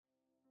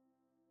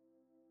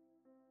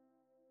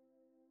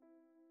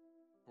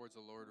towards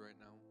the Lord right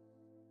now.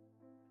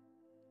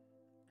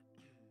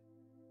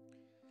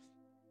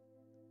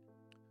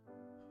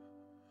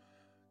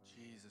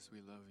 Jesus, we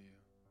love you.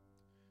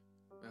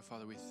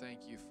 Father, we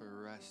thank you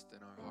for rest in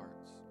our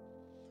hearts.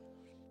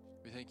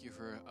 We thank you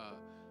for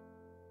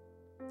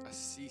a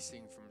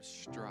ceasing from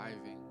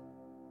striving.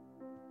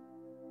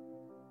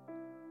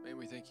 Man,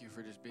 we thank you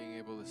for just being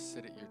able to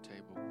sit at your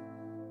table.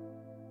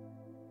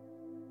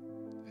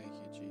 Thank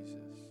you,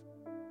 Jesus.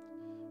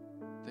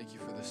 Thank you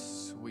for the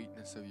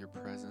sweetness of your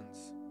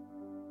presence.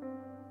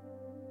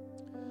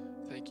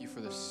 Thank you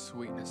for the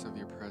sweetness of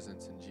your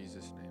presence in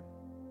Jesus' name.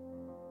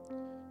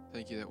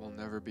 Thank you that we'll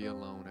never be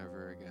alone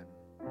ever again.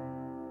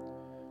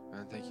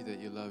 And thank you that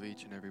you love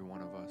each and every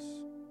one of us.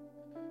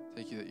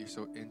 Thank you that you're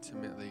so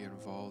intimately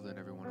involved in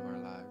every one of our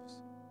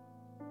lives.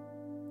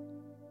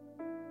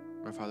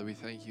 My Father, we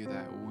thank you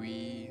that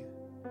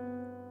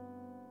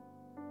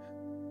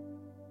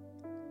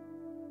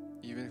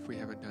even if we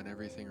haven't done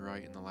everything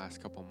right in the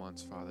last couple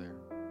months, Father,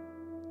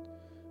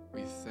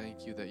 we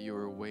thank you that you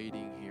were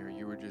waiting here.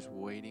 You were just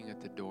waiting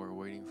at the door,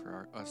 waiting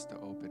for us to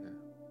open it.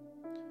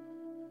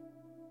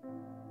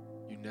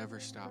 You never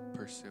stop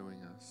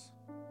pursuing us.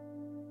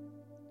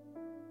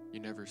 You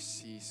never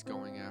cease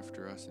going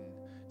after us and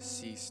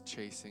cease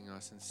chasing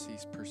us and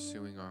cease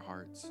pursuing our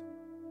hearts.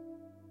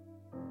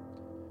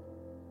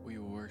 We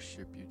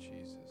worship you,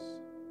 Jesus.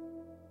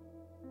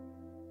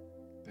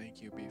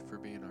 Thank you for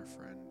being our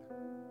friend.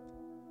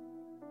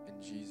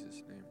 In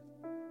Jesus' name,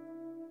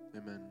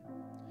 amen.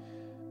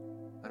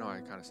 I know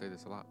I kind of say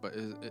this a lot, but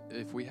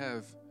if we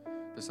have,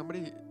 does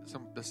somebody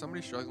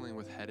struggling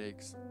with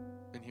headaches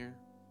in here?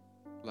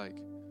 Like,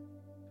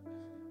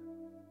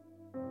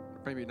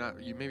 maybe not.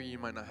 Maybe you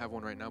might not have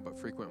one right now, but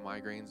frequent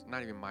migraines.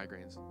 Not even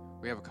migraines.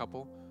 We have a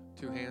couple.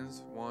 2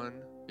 hands. 1.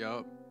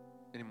 Yup.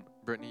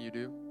 Brittany, you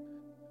do?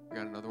 We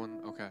got another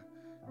one. Okay.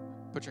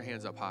 Put your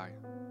hands up high.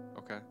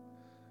 Okay.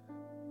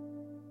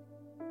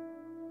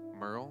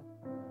 Merle,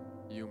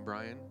 you and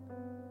Brian,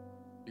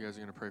 you guys are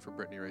gonna pray for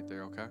Brittany right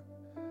there. Okay.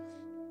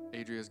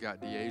 Adria's got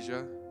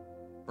Deasia.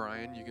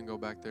 Brian, you can go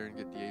back there and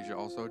get Deasia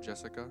also.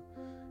 Jessica,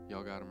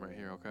 y'all got him right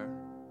here. Okay.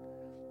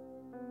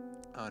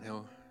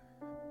 Angel.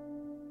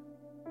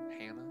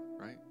 Hannah,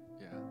 right?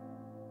 Yeah.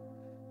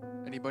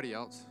 Anybody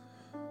else?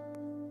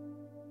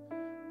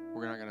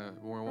 We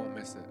won't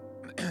miss it.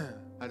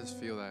 I just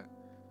feel that.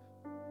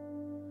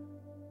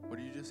 What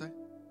did you just say?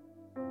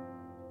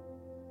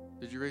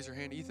 Did you raise your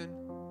hand, Ethan?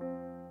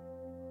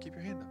 Keep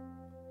your hand up.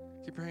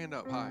 Keep your hand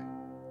up high.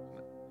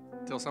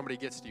 Until somebody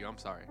gets to you, I'm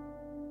sorry.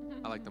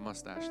 I like the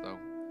mustache though.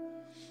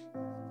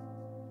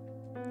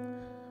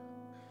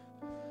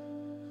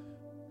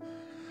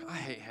 I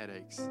hate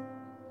headaches.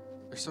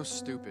 They're so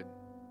stupid.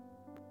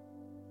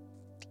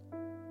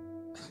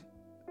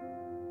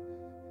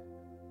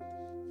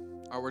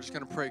 All right, we're just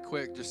going to pray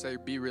quick. Just say,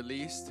 be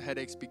released.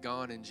 Headaches be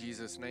gone in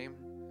Jesus' name.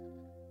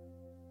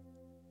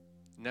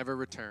 Never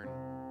return.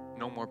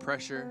 No more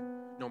pressure.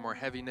 No more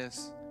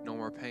heaviness. No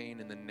more pain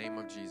in the name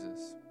of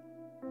Jesus.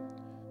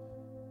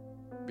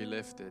 Be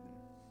lifted.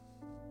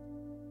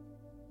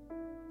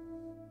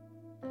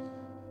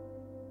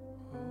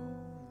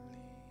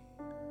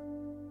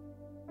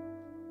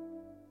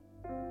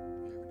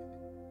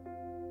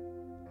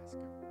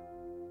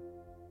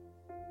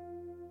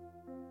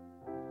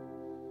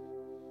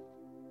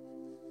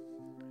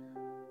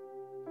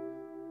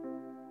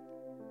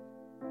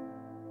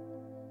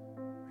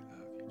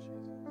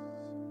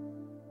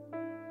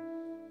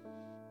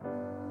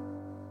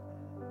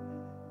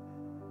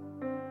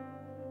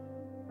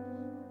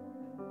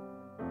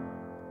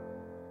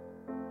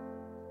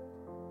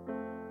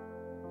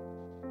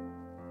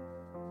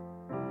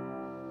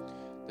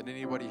 Did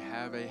anybody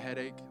have a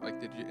headache? Like,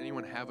 did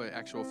anyone have an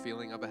actual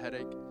feeling of a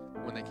headache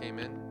when they came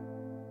in?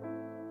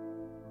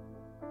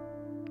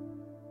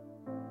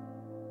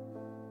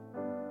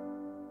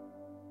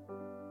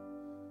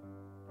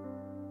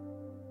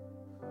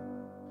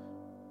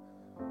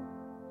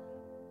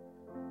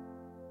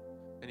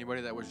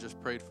 Anybody that was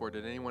just prayed for,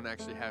 did anyone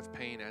actually have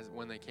pain as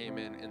when they came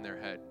in their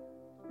head?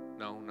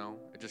 No.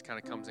 It just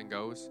kind of comes and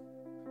goes.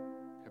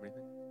 Have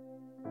anything?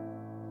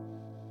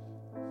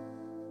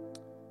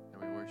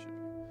 And we worship you.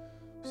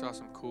 We saw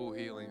some cool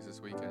healings this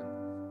weekend.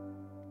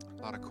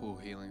 A lot of cool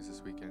healings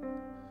this weekend.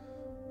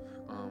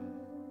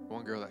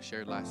 One girl that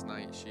shared last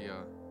night, she,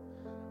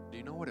 do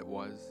you know what it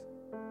was?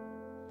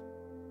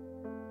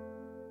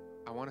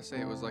 I want to say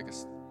it was like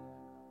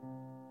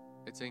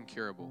it's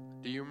incurable.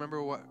 Do you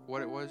remember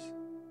what it was?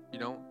 You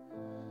don't?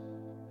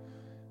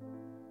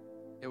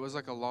 It was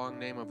like a long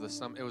name of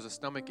it was a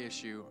stomach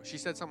issue. She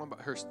said something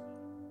about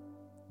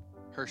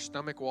her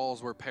stomach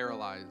walls were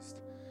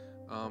paralyzed.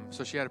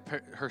 So she had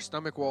her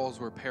stomach walls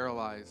were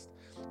paralyzed.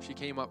 She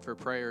came up for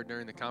prayer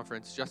during the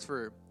conference just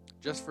for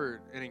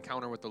an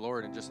encounter with the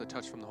Lord and just a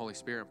touch from the Holy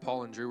Spirit.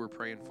 Paul and Drew were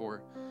praying for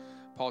her.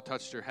 Paul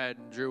touched her head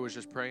and Drew was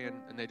just praying,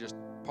 and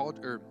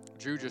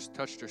Drew just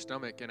touched her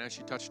stomach, and as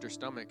she touched her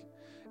stomach,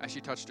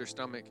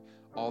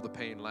 all the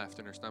pain left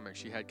in her stomach.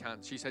 She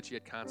said she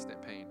had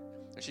constant pain.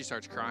 And she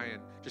starts crying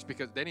just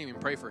because they didn't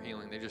even pray for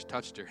healing. They just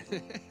touched her,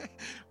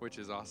 which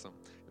is awesome.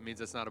 It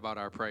means it's not about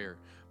our prayer.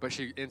 But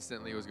she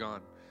instantly was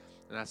gone.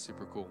 And that's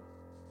super cool.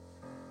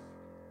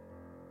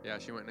 Yeah,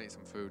 she went and ate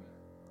some food.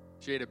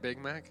 She ate a Big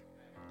Mac?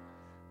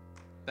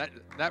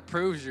 That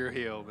proves you're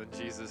healed in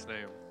Jesus'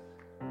 name.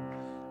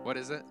 What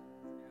is it?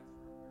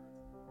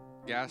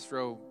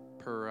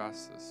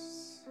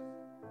 Gastroparesis.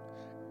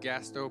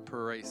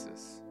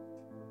 Gastroparesis.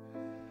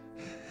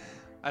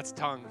 That's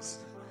tongues.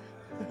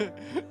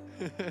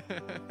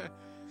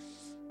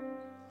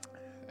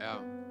 Yeah,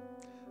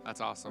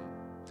 that's awesome.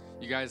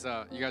 You guys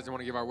want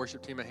to give our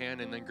worship team a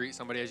hand and then greet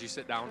somebody as you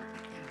sit down?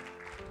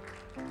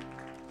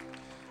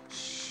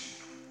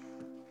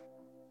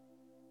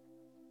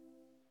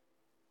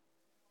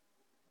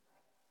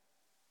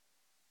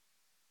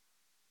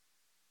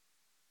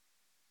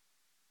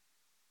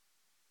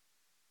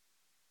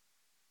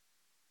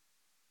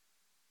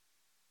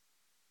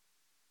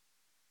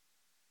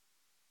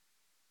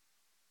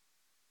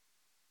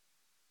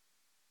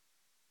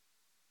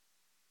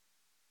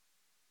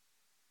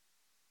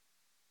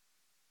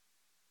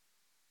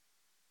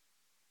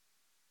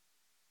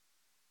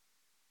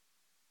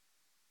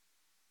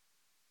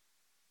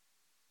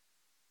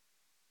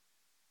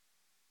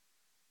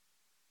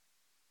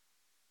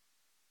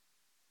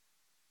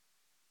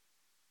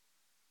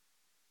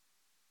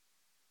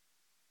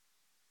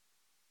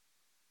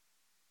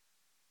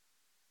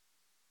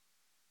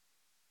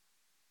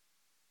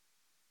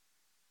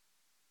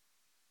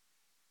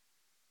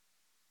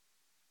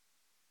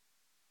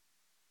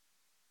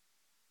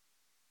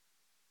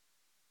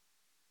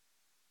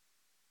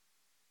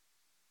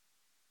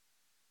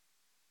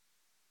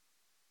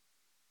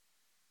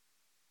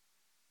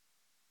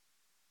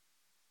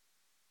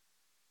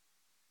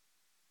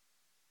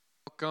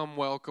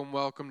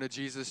 Welcome to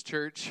Jesus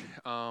Church.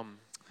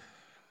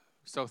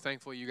 So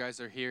thankful you guys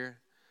are here.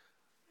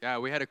 Yeah,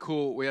 we had an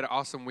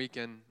awesome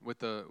weekend with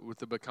the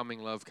Becoming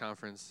Love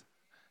conference.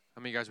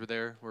 How many of you guys were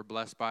there? We're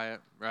blessed by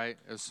it, right?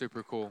 It was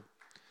super cool.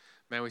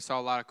 Man, we saw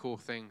a lot of cool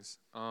things.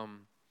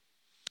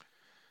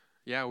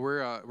 Yeah,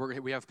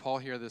 we have Paul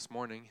here this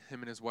morning.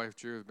 Him and his wife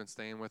Drew have been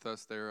staying with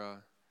us.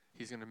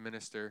 He's going to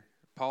minister.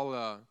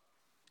 Paul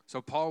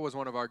was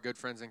one of our good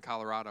friends in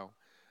Colorado.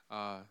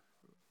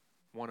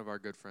 One of our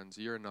good friends.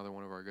 You're another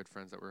one of our good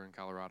friends that were in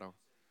Colorado.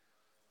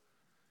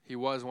 He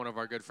was one of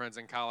our good friends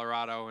in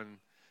Colorado, and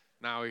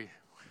now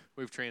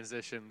we've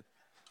transitioned.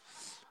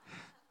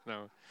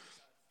 No,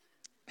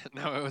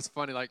 it was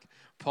funny. Like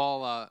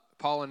Paul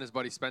and his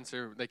buddy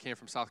Spencer, they came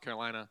from South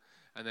Carolina,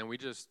 and then we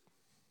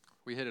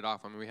hit it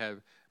off. I mean, we have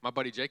my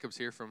buddy Jacob's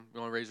here from. You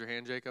want to raise your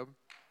hand, Jacob?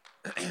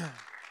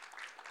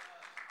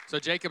 So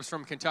Jacob's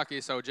from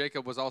Kentucky, so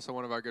Jacob was also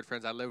one of our good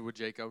friends. I lived with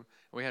Jacob.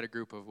 We had a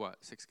group of,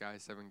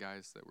 7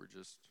 guys that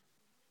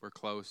were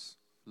close,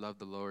 loved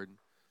the Lord,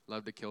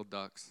 loved to kill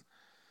ducks,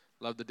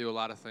 loved to do a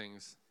lot of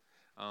things.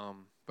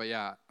 But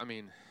yeah, I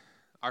mean,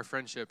 our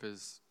friendship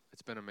it's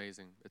been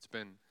amazing.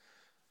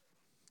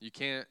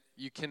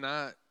 You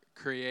cannot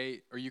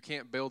create, or you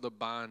can't build a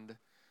bond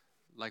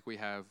like we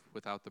have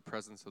without the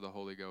presence of the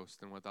Holy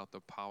Ghost and without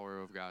the power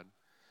of God.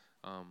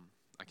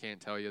 I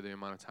can't tell you the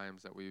amount of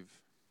times that we've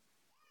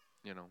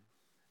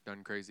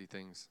done crazy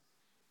things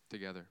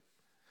together.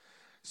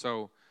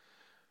 So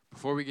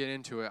before we get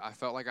into it, I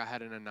felt like I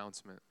had an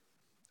announcement.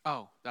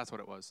 Oh, that's what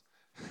it was.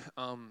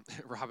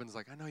 Robin's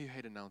like, I know you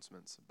hate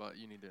announcements, but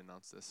you need to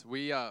announce this.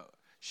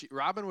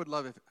 Robin would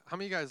love how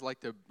many of you guys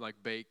like to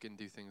bake and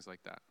do things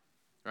like that,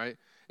 right?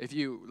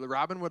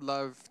 Robin would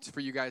love for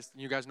you guys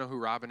know who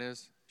Robin is?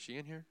 Is she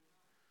in here?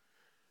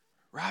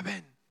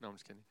 Robin! No, I'm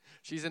just kidding.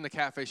 She's in the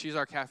cafe. She's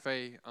our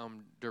cafe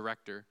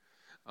director.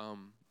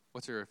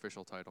 What's her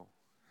official title?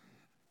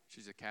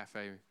 She's a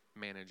cafe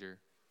manager.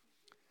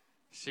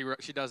 She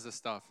does this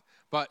stuff,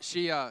 but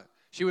she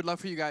would love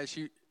for you guys.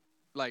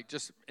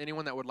 Just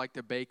anyone that would like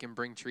to bake and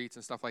bring treats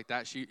and stuff like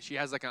that. She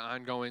has an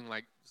ongoing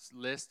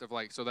list of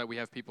so that we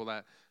have people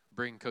that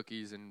bring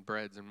cookies and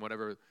breads and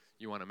whatever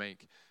you want to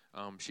make.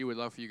 She would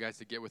love for you guys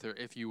to get with her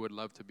if you would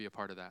love to be a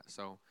part of that.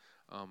 So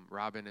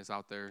Robin is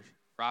out there.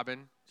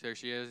 Robin, there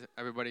she is.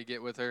 Everybody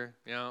get with her.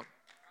 Yeah.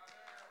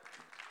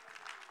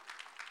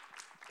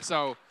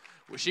 So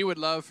she would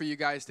love for you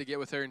guys to get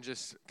with her and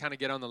just kind of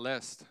get on the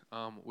list.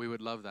 We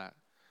would love that.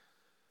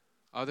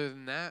 Other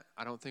than that,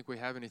 I don't think we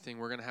have anything.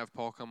 We're going to have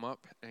Paul come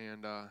up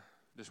and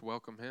just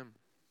welcome him.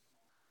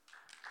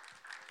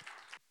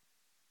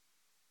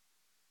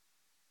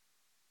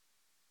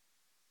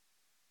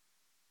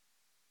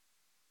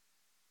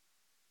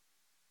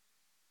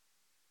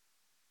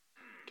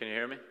 Can you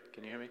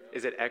hear me?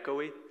 Is it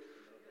echoey?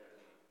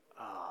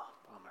 Oh,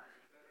 bummer.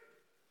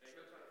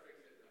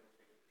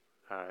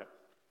 All right.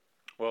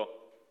 Well,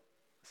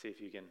 see if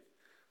you can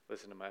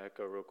listen to my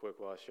echo real quick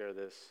while I share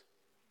this.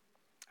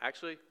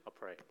 Actually, I'll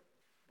pray.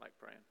 I like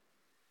praying.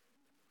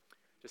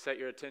 Just set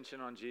your attention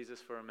on Jesus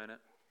for a minute.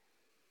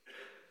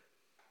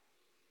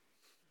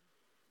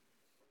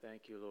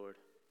 Thank you, Lord.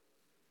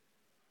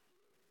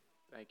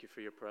 Thank you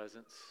for your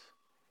presence.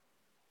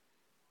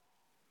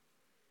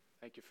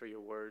 Thank you for your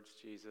words,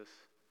 Jesus.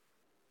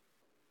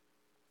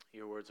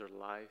 Your words are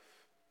life.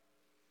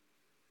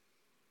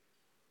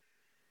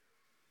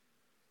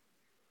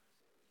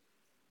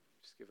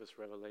 Just give us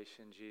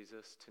revelation,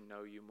 Jesus, to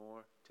know you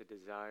more, to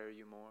desire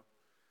you more,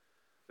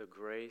 the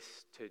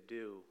grace to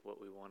do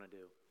what we want to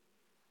do.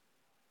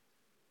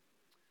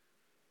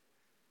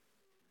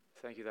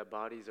 Thank you that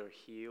bodies are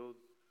healed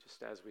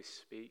just as we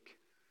speak.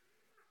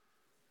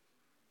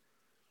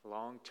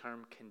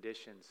 Long-term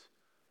conditions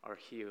are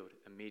healed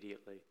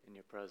immediately in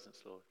your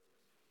presence, Lord.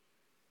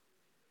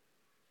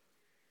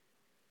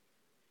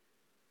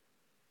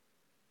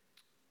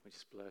 We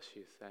just bless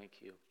you.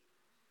 Thank you.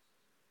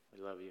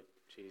 We love you.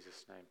 In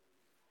Jesus' name.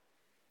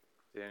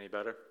 Is it any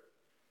better?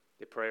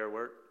 Did prayer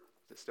work?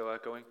 Is it still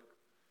echoing?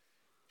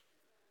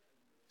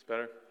 It's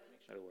better?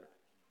 It'll work.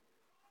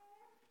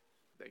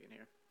 They can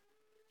hear.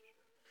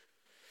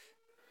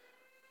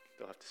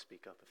 They'll have to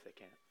speak up if they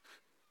can't.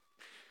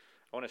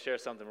 I want to share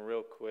something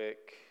real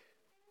quick.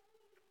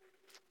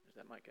 Is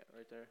that mic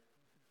right there?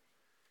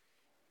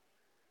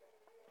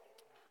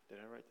 Did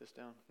I write this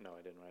down? No,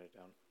 I didn't write it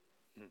down.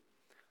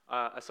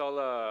 I saw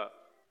a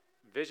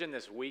vision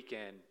this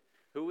weekend.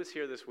 Who was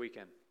here this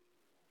weekend?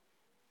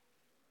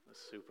 It was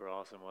super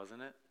awesome,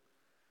 wasn't it?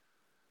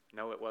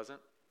 No, it wasn't?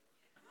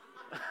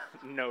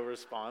 No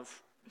response.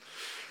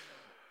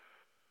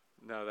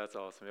 No, that's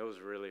awesome. It was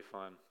really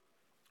fun,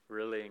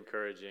 really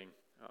encouraging.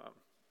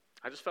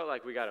 I just felt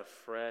like we got a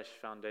fresh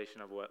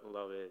foundation of what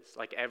love is.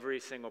 Like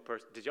every single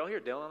person. Did y'all hear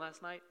Dylan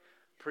last night?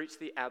 Preach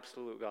the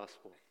absolute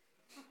gospel.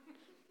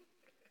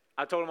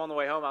 I told him on the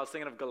way home, I was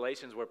thinking of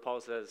Galatians where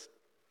Paul says,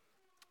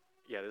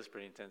 yeah, this is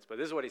pretty intense, but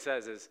this is what he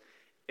says is,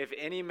 if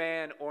any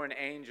man or an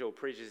angel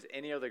preaches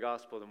any other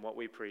gospel than what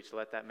we preach,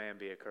 let that man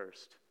be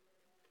accursed.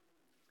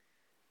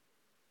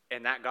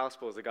 And that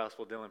gospel is the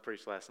gospel Dylan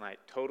preached last night.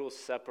 Total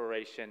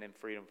separation and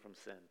freedom from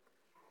sin.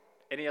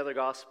 Any other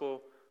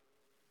gospel,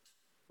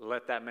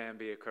 let that man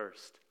be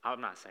accursed.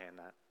 I'm not saying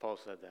that. Paul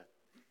said that.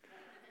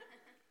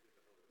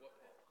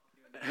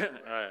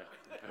 All right.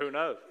 Who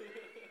knows?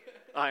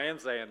 I am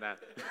saying that.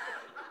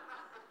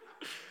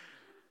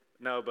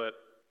 No,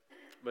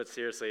 but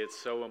seriously, it's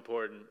so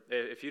important.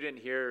 If you didn't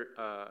hear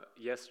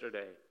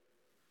yesterday,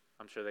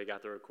 I'm sure they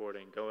got the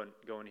recording. Go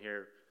and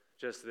hear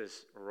just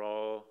this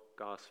raw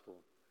gospel.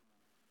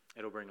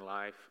 It'll bring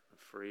life and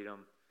freedom.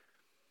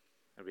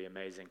 It'll be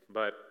amazing.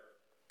 But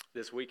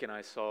this weekend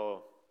I saw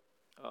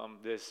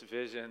this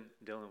vision.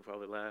 Dylan will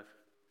probably laugh.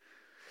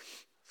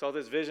 Saw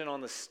this vision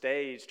on the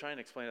stage, trying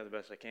to explain it the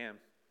best I can.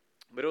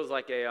 But it was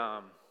like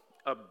a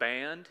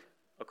band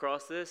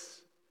across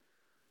this.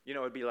 You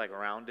know, it'd be like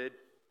rounded,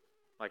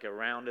 like a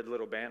rounded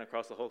little band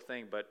across the whole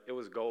thing, but it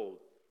was gold.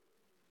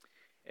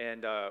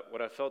 And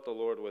what I felt the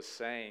Lord was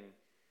saying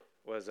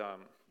was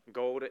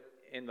gold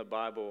in the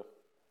Bible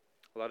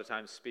a lot of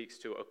times speaks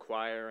to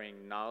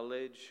acquiring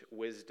knowledge,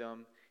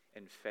 wisdom,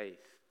 and faith.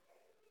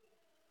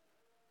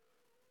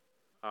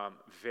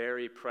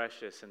 Very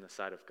precious in the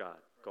sight of God,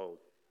 gold.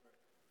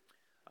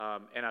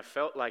 And I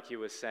felt like he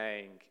was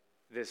saying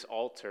this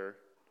altar,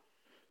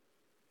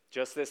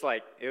 just this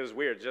like, it was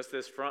weird, just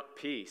this front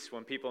piece,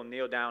 when people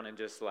kneel down and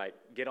just like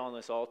get on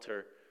this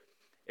altar,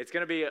 it's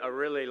going to be a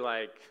really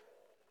like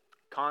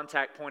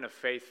contact point of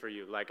faith for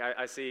you. Like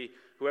I see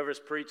whoever's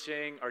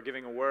preaching or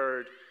giving a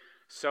word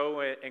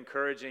so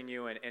encouraging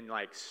you and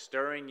like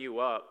stirring you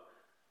up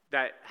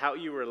that how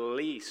you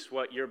release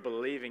what you're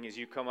believing is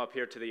you come up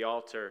here to the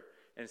altar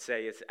and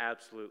say, it's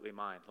absolutely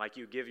mine. Like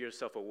you give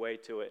yourself away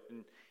to it.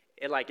 And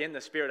it, like in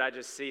the spirit, I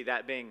just see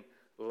that being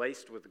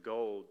laced with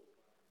gold.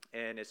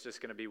 And it's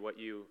just going to be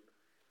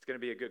it's going to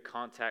be a good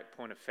contact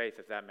point of faith,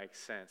 if that makes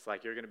sense.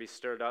 Like you're going to be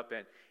stirred up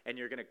and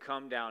you're going to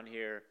come down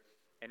here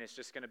and it's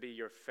just going to be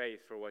your faith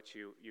for what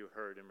you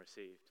heard and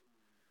received.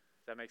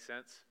 Does that make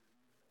sense?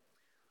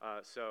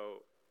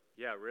 So,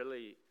 yeah,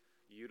 really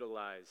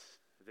utilize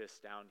this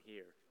down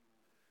here.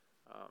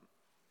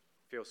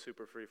 Feel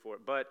super free for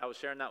it. But I was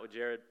sharing that with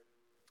Jared.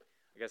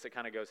 I guess it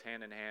kind of goes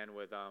hand in hand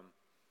with,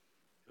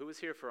 who was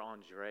here for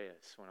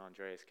Andreas when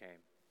Andreas came?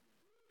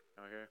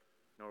 No here?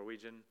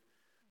 Norwegian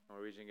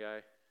guy?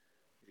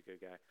 He's a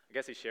good guy. I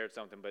guess he shared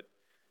something, but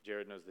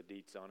Jared knows the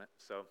deets on it.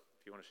 So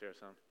if you want to share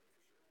some.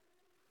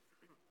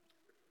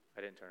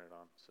 I didn't turn it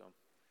on, so.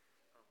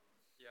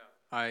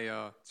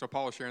 Yeah. So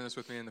Paul was sharing this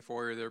with me in the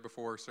foyer there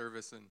before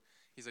service, and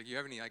he's like, "You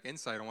have any like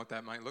insight on what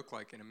that might look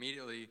like?" And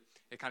immediately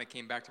it kind of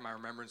came back to my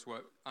remembrance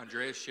what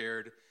Andreas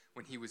shared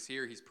when he was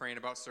here. He's praying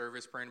about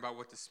service, praying about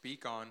what to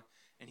speak on,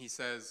 and he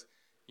says,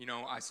 "You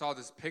know, I saw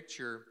this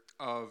picture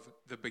of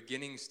the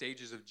beginning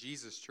stages of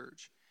Jesus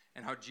Church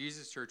and how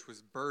Jesus Church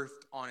was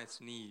birthed on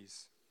its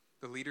knees.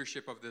 The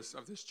leadership of this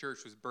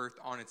church was birthed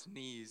on its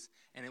knees,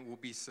 and it will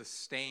be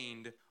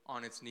sustained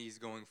on its knees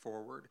going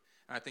forward."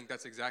 And I think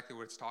that's exactly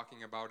what it's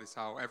talking about, is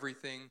how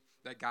everything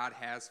that God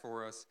has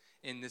for us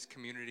in this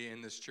community,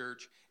 in this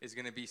church, is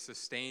going to be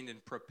sustained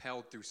and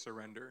propelled through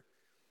surrender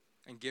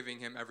and giving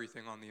him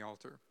everything on the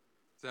altar.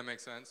 Does that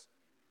make sense?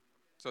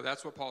 So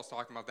that's what Paul's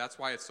talking about. That's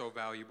why it's so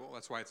valuable.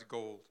 That's why it's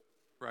gold,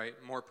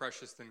 right? More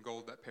precious than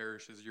gold that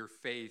perishes. Your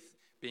faith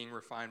being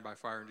refined by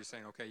fire and just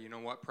saying, okay, you know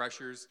what,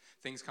 pressures,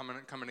 things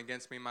coming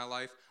against me in my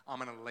life, I'm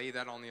going to lay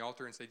that on the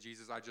altar and say,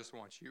 Jesus, I just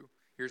want you.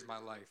 Here's my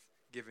life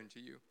given to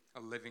you, a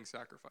living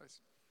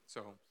sacrifice.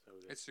 So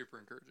it's super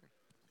encouraging.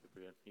 Super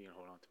good. You can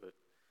hold on to it.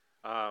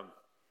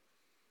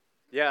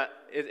 Yeah,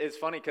 it's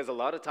funny because a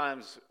lot of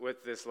times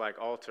with this like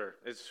altar,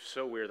 it's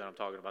so weird that I'm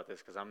talking about this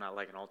because I'm not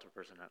like an altar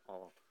person at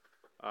all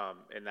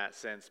in that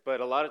sense.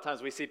 But a lot of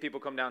times we see people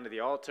come down to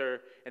the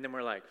altar and then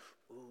we're like,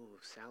 ooh,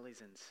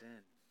 Sally's in sin.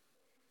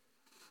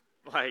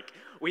 Like,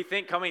 we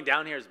think coming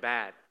down here is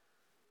bad.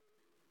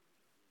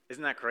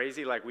 Isn't that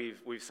crazy? Like,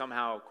 we've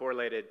somehow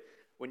correlated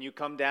when you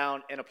come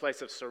down in a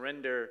place of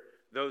surrender,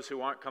 those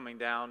who aren't coming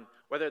down,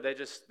 whether they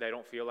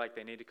don't feel like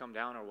they need to come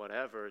down or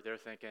whatever, they're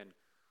thinking,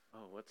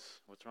 oh, what's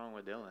wrong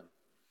with Dylan?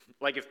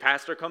 Like, if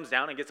pastor comes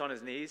down and gets on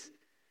his knees,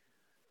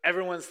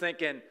 everyone's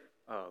thinking,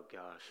 oh,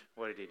 gosh,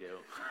 what did he do?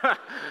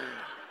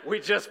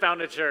 We just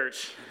found a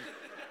church.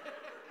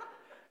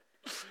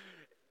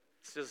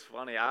 It's just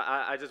funny.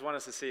 I just want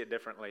us to see it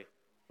differently,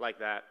 like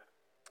that,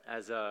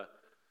 as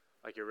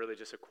like you're really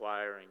just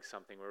acquiring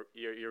something.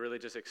 You're really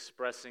just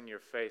expressing your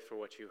faith for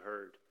what you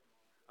heard.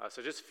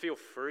 So just feel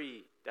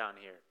free down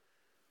here,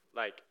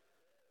 like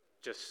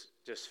just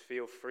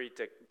feel free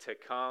to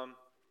come.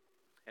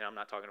 And I'm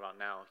not talking about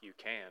now. You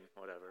can,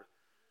 whatever.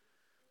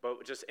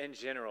 But just in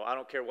general, I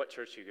don't care what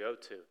church you go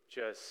to.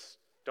 Just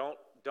don't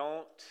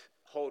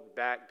hold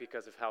back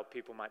because of how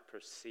people might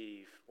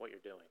perceive what you're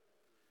doing.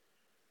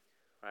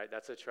 Right?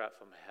 That's a trap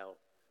from hell.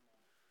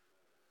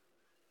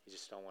 You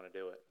just don't want to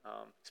do it,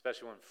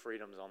 especially when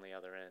freedom's on the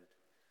other end.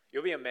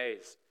 You'll be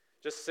amazed.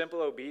 Just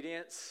simple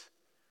obedience,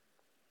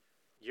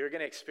 you're going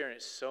to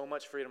experience so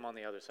much freedom on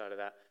the other side of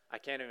that. I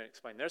can't even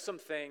explain. There's some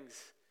things,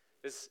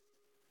 this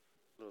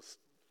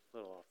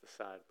little off the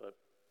side, but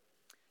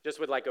just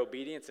with like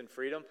obedience and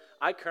freedom,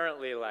 I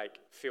currently like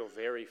feel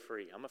very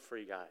free. I'm a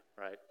free guy,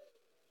 right?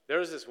 There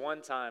was this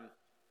one time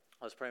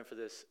I was praying for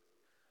this.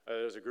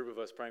 There was a group of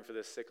us praying for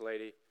this sick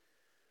lady.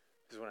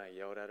 This is when I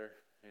yelled at her,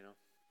 you know.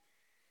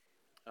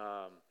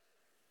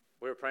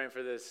 We were praying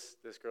for this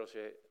girl.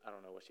 I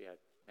don't know what she had,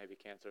 maybe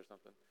cancer or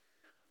something.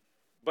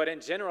 But in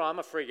general, I'm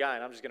a free guy,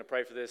 and I'm just going to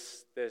pray for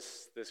this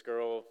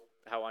girl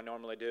how I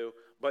normally do.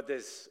 But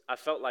I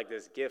felt like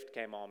this gift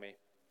came on me,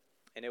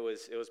 and it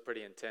was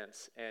pretty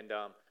intense. And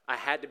I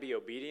had to be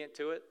obedient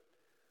to it.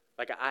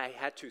 Like, I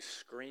had to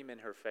scream in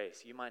her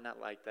face. You might not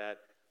like that.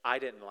 I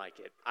didn't like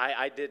it.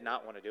 I did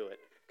not want to do it.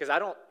 Because I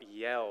don't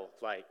yell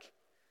like,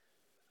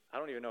 I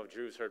don't even know if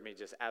Drew's heard me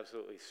just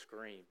absolutely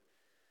scream.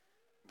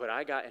 But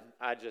I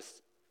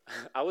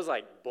was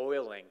like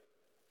boiling.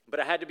 But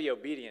I had to be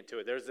obedient to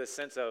it. There's this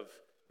sense of,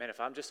 man, if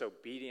I'm just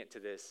obedient to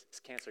this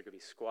cancer could be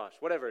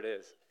squashed, whatever it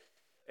is.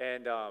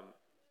 And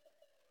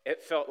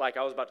it felt like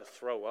I was about to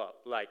throw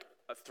up,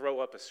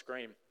 a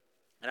scream.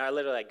 And I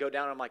literally go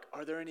down, and I'm like,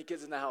 are there any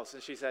kids in the house?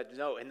 And she said,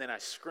 no. And then I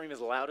scream as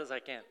loud as I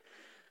can.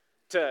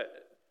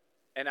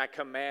 And I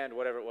command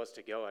whatever it was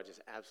to go. I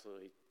just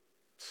absolutely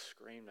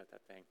screamed at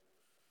that thing.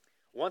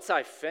 Once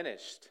I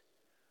finished,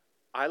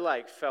 I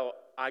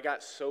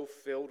got so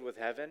filled with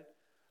heaven,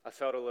 I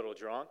felt a little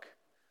drunk.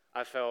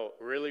 I felt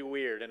really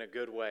weird in a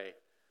good way.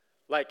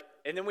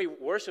 And then we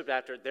worshiped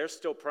after. They're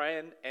still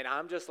praying, and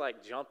I'm just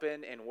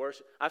jumping and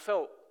worship. I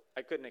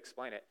couldn't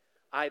explain it.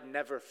 I'd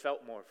never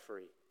felt more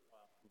free.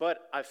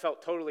 But I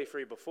felt totally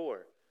free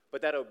before.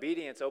 But that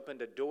obedience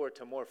opened a door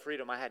to more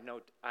freedom I had no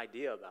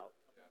idea about.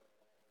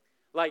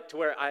 To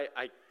where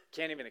I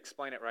can't even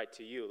explain it right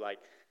to you.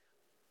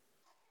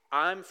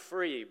 I'm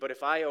free, but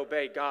if I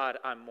obey God,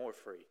 I'm more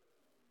free.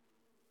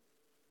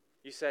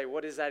 You say,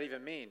 what does that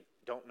even mean?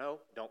 Don't know,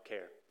 don't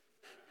care.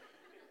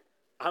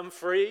 I'm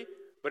free,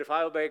 but if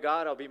I obey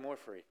God, I'll be more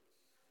free.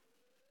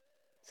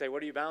 Say,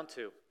 what are you bound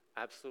to?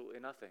 Absolutely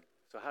nothing.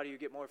 So how do you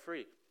get more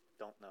free?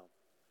 Don't know.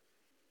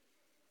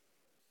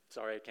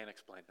 Sorry, I can't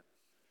explain it.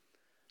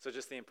 So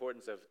just the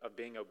importance of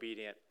being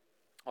obedient.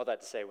 All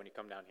that to say, when you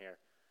come down here,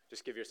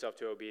 just give yourself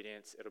to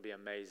obedience. It'll be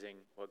amazing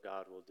what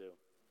God will do.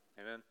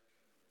 Amen?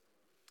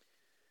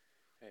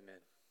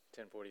 Amen.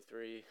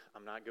 10:43.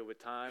 I'm not good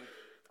with time.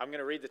 I'm going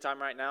to read the time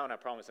right now, and I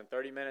promise in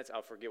 30 minutes,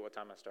 I'll forget what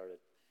time I started.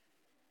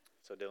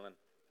 So Dylan,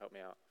 help me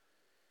out.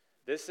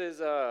 This is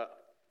going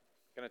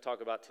to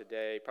talk about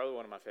today, probably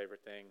one of my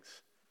favorite things.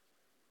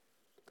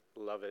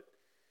 Love it.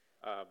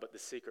 But the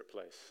secret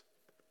place.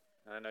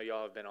 And I know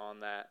y'all have been on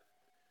that.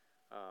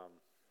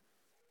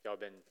 Y'all have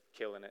been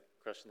killing it,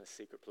 crushing the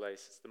secret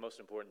place. It's the most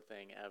important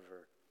thing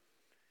ever.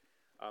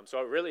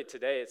 So really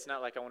today, it's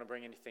not like I want to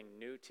bring anything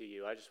new to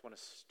you. I just want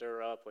to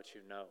stir up what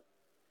you know.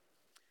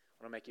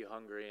 I want to make you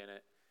hungry in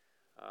it.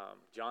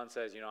 John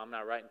says, I'm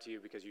not writing to you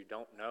because you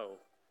don't know.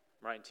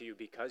 I'm writing to you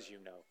because you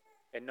know.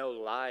 And know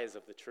lies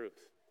of the truth.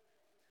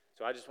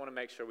 So I just want to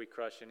make sure we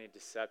crush any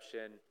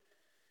deception.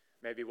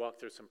 Maybe walk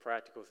through some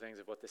practical things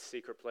of what the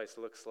secret place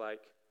looks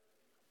like.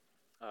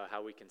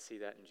 How we can see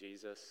that in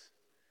Jesus.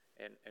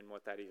 And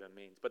what that even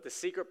means. But the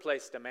secret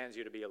place demands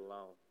you to be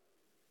alone.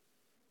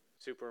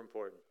 Super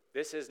important.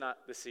 This is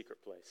not the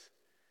secret place.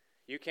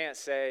 You can't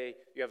say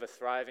you have a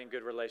thriving,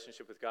 good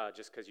relationship with God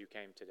just because you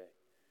came today.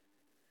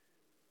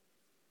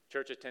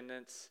 church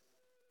attendance,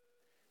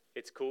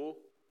 it's cool.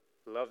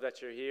 Love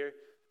that you're here. At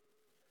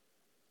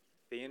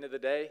the end of the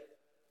day,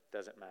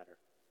 doesn't matter.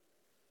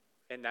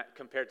 And that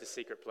compared to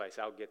secret place,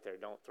 I'll get there.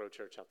 Don't throw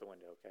church out the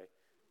window, okay?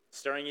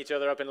 Stirring each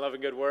other up in love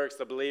and good works,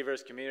 the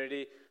believers,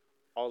 community,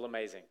 all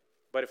amazing.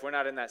 But if we're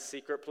not in that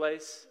secret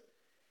place,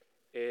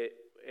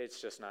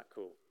 it's just not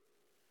cool.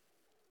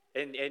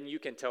 And you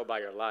can tell by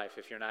your life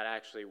if you're not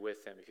actually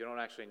with him. If you don't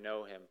actually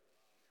know him,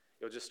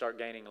 you'll just start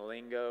gaining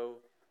lingo.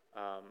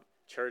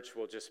 Church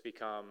will just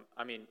become,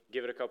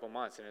 give it a couple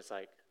months and it's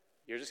like,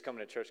 you're just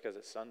coming to church because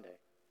it's Sunday.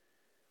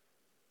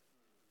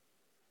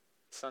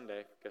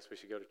 Sunday, guess we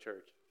should go to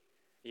church.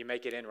 You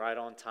make it in right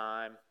on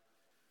time.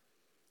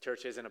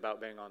 Church isn't about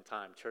being on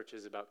time. Church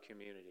is about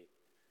community.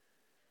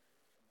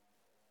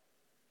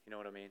 You know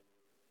what I mean?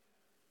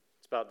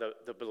 It's about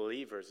the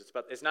believers.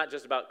 It's not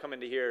just about coming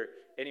to hear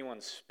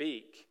anyone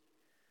speak.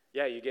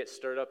 Yeah, you get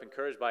stirred up,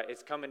 encouraged by it.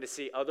 It's coming to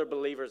see other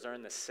believers are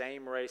in the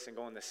same race and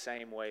going the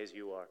same way as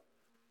you are.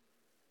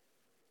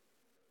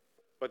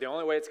 But the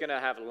only way it's going to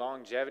have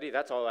longevity,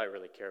 that's all I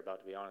really care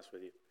about, to be honest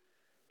with you,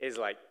 is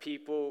like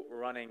people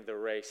running the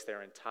race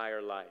their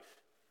entire life.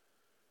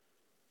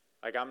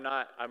 Like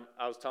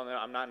I was telling them,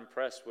 I'm not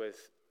impressed with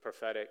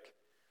prophetic,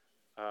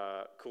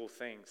 cool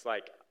things.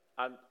 Like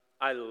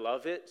I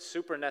love it,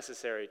 super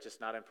necessary, just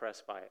not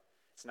impressed by it.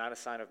 It's not a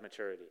sign of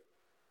maturity.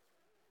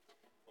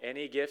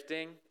 Any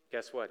gifting,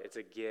 guess what? It's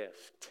a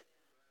gift.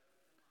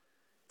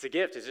 It's a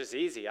gift. It's just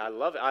easy. I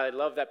love it. I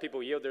love that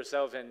people yield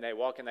themselves and they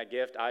walk in that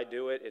gift. I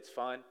do it. It's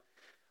fun.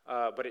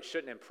 But it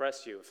shouldn't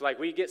impress you. If like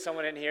we get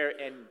someone in here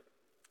and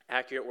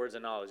accurate words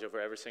of knowledge over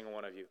every single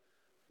one of you,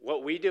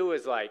 what we do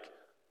is like,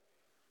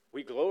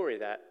 we glory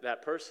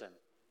that person.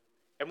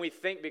 And we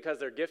think because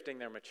they're gifting,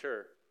 they're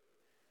mature.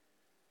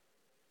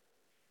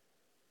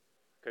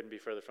 Couldn't be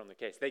further from the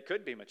case. They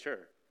could be mature,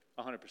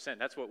 100%.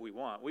 That's what we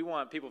want. We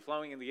want people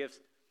flowing in the gifts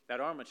that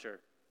are mature.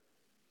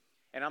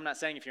 And I'm not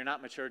saying if you're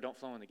not mature, don't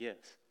flow in the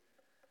gifts.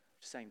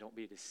 I'm just saying don't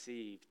be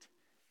deceived,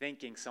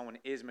 thinking someone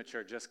is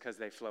mature just because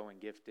they flow in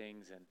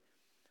giftings and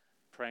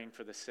praying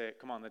for the sick.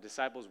 Come on, the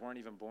disciples weren't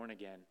even born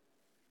again,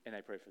 and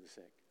they prayed for the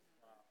sick.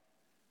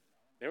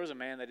 There was a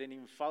man that didn't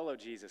even follow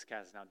Jesus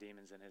casting out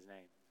demons in his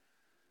name.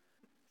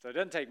 So it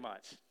doesn't take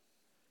much.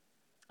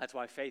 That's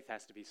why faith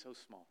has to be so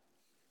small.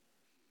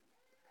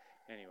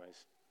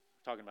 Anyways,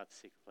 talking about the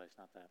secret place,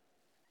 not that.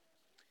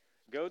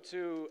 Go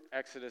to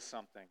Exodus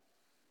something.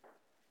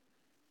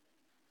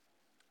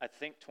 I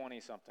think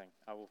 20-something.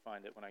 I will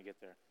find it when I get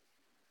there.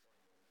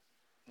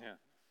 Yeah.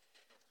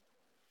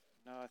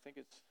 No, I think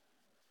it's,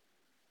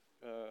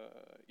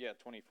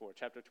 24.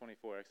 Chapter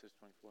 24, Exodus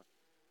 24.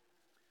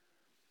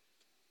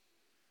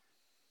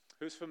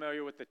 Who's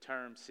familiar with the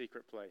term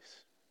secret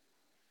place?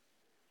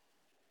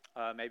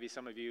 Maybe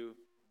some of you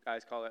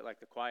guys call it like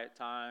the quiet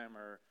time,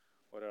 or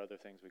what are other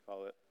things we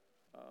call it?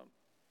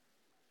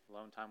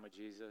 Alone time with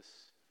Jesus.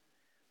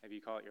 Maybe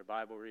you call it your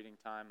Bible reading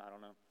time. I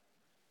don't know.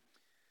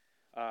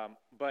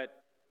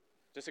 But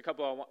just a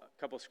couple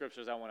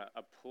scriptures I want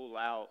to pull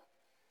out.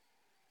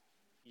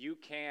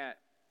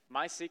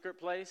 My secret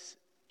place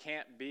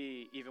can't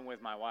be even with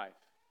my wife.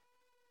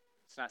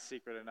 It's not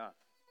secret enough.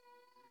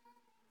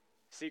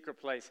 Secret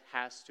place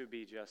has to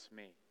be just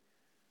me.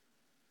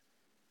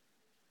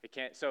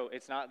 So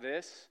it's not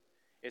this.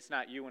 It's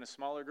not you in a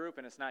smaller group,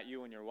 and it's not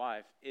you and your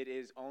wife. It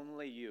is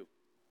only you.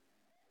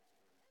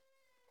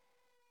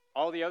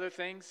 All the other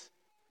things,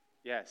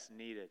 yes,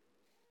 needed.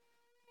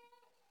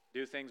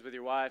 Do things with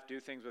your wife, do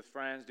things with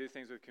friends, do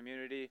things with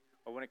community.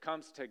 But when it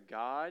comes to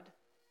God,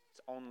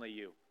 it's only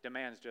you.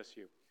 Demands just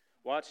you.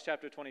 Watch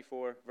chapter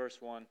 24, verse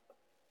 1.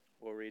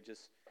 We'll read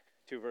just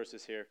 2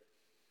 verses here.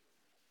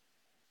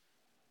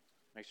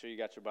 Make sure you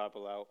got your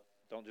Bible out.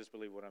 Don't just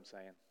believe what I'm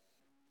saying.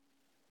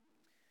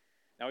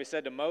 Now he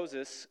said to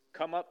Moses,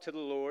 "Come up to the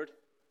Lord,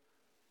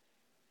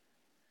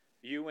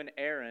 you and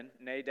Aaron,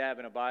 Nadab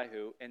and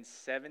Abihu, and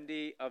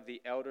 70 of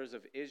the elders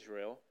of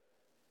Israel,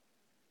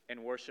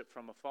 and worship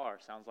from afar."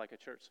 Sounds like a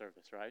church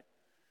service, right?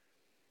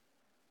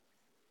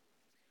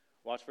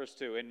 Watch verse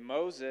 2. "And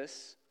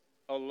Moses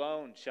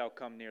alone shall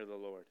come near the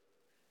Lord."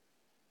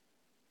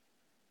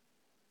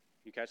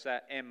 You catch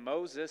that? And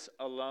Moses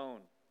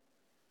alone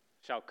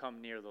shall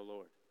come near the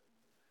Lord.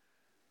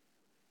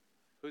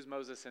 Who's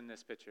Moses in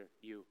this picture?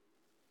 You.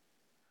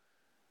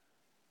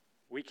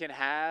 We can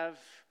have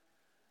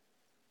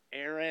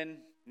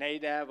Aaron,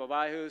 Nadab,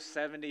 Abihu,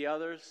 70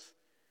 others,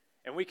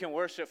 and we can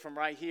worship from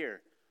right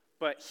here.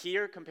 But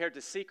here, compared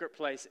to secret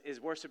place,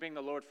 is worshiping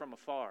the Lord from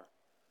afar.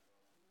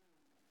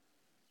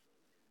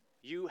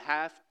 You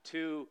have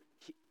to,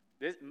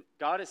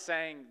 God is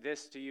saying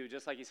this to you,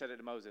 just like he said it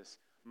to Moses.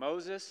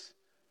 Moses,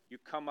 you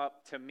come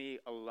up to me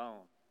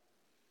alone.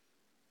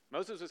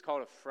 Moses was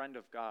called a friend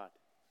of God.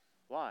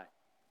 Why?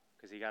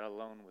 Because he got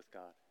alone with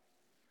God.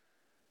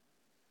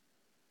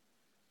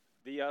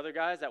 The other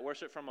guys that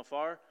worship from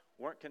afar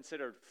weren't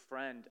considered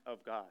friend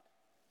of God.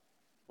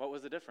 What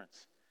was the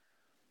difference?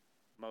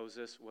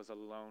 Moses was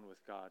alone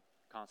with God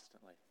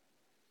constantly.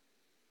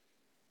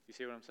 You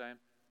see what I'm saying?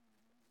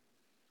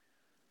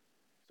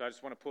 So I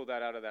just want to pull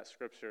that out of that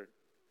scripture.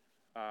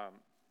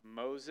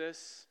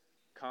 Moses,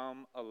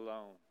 come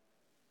alone.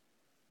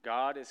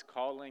 God is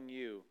calling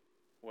you,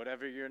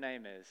 whatever your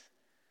name is,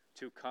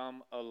 to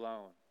come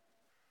alone.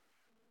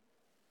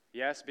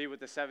 Yes, be with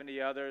the 70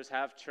 others,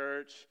 have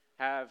church,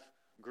 have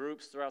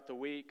groups throughout the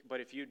week, but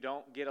if you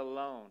don't get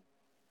alone,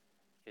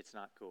 it's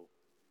not cool.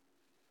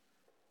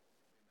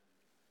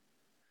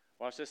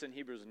 Watch this in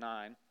Hebrews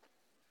 9.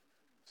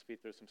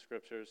 Speed through some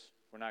scriptures.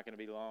 We're not going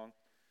to be long.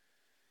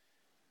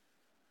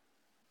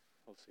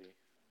 We'll see.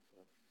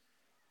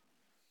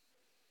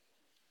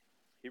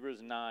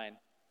 Hebrews 9.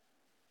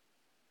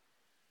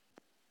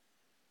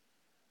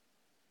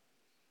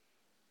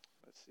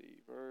 Let's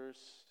see,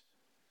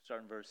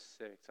 starting verse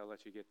 6. I'll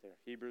let you get there.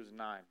 Hebrews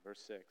 9,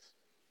 verse 6. It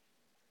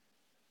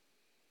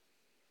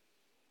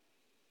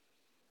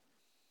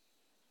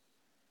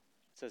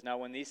says, now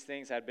when these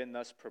things had been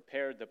thus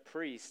prepared, the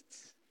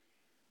priests,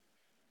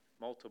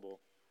 multiple,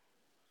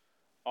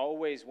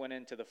 always went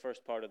into the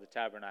first part of the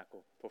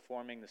tabernacle,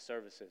 performing the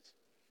services.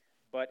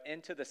 But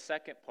into the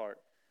second part,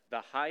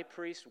 the high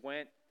priest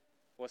went,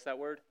 what's that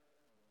word?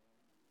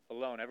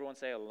 Alone. Everyone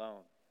say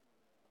alone.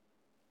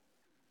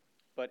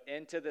 But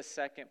into the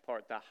second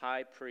part, the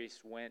high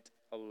priest went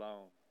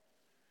alone.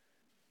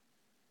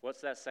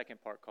 What's that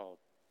second part called?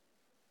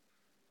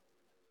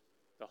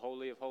 The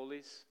Holy of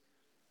Holies,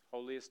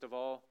 holiest of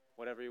all,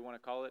 whatever you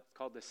want to call it. It's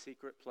called the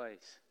secret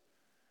place.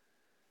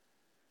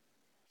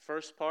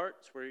 First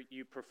part's where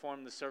you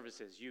perform the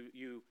services.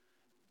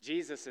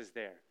 Jesus is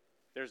there.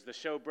 There's the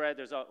showbread.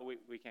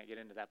 We can't get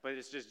into that, but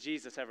it's just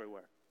Jesus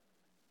everywhere.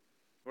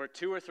 Where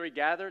 2 or 3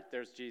 gathered,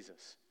 there's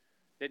Jesus.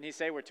 Didn't he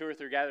say, where 2 or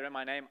 3 gathered in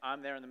my name,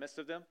 I'm there in the midst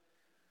of them?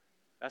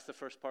 That's the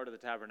first part of the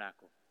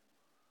tabernacle.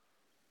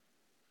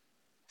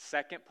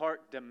 Second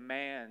part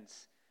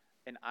demands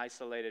an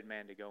isolated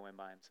man to go in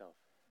by himself.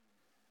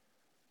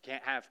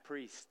 Can't have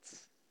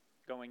priests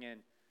going in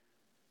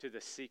to the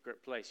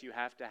secret place. You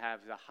have to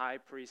have the high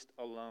priest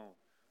alone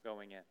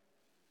going in.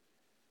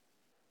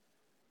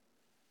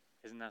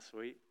 Isn't that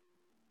sweet?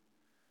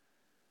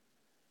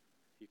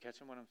 You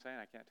catching what I'm saying?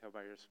 I can't tell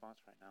by your response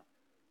right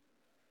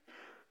now.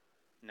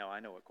 No,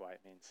 I know what quiet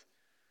means.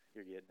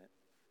 You're getting it.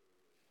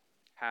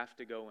 Have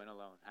to go in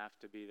alone. Have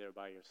to be there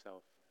by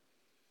yourself.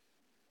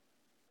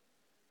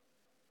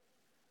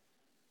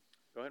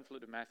 Go ahead and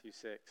flip to Matthew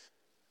 6.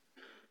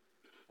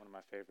 One of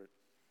my favorite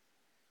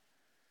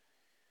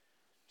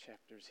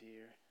chapters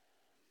here.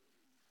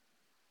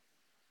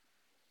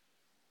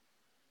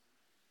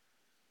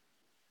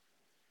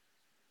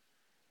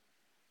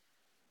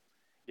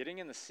 Getting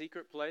in the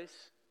secret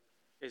place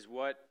is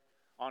what,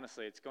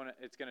 honestly, it's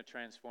gonna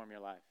transform your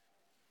life.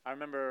 I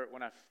remember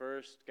when I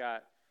first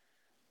got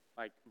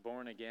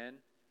born again,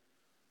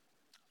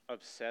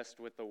 obsessed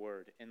with the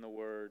Word, in the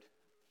Word,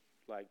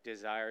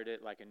 desired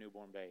it like a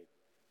newborn babe.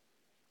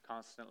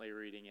 Constantly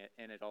reading it,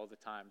 in it all the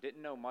time.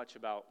 Didn't know much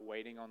about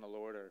waiting on the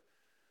Lord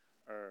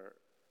or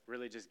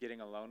really just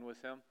getting alone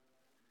with Him.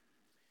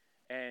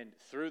 And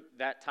through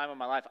that time of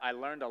my life, I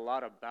learned a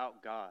lot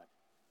about God.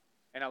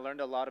 And I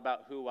learned a lot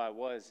about who I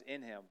was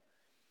in Him.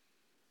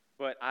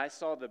 But I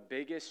saw the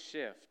biggest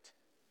shift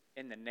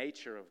in the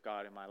nature of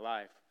God in my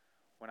life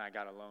when I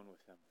got alone with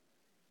Him.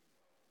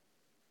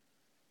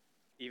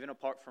 Even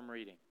apart from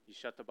reading. You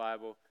shut the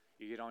Bible,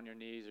 you get on your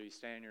knees, or you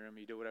stay in your room,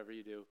 you do whatever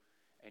you do,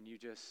 and you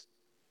just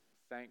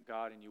thank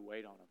God and you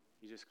wait on Him.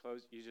 You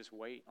just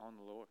wait on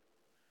the Lord.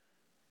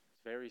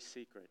 It's very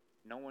secret.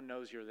 No one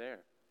knows you're there.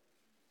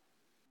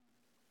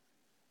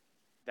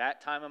 That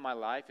time in my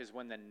life is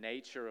when the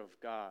nature of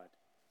God,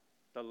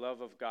 the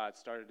love of God,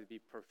 started to be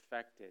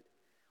perfected.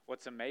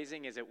 What's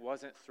amazing is it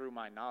wasn't through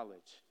my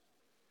knowledge.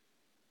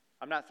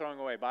 I'm not throwing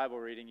away Bible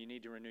reading. You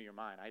need to renew your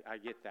mind. I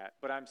get that.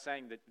 But I'm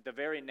saying that the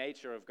very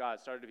nature of God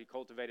started to be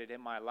cultivated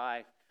in my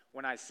life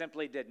when I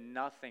simply did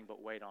nothing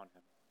but wait on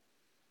Him.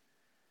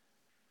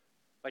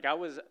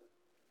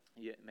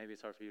 Maybe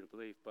it's hard for you to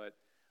believe, but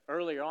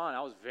earlier on,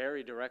 I was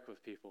very direct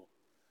with people.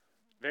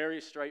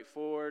 Very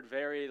straightforward,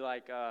 very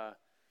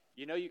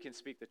you can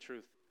speak the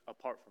truth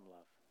apart from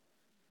love.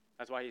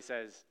 That's why He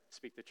says,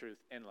 speak the truth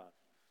in love.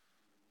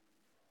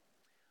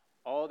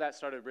 All that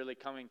started really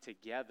coming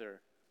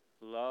together,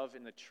 love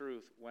and the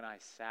truth, when I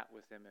sat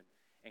with Him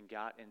and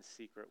got in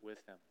secret with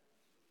Him.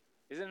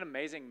 Isn't it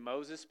amazing?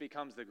 Moses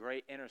becomes the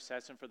great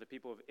intercessor for the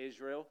people of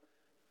Israel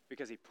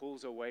because he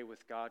pulls away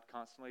with God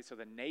constantly. So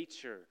the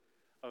nature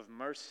of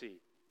mercy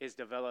is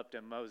developed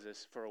in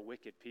Moses for a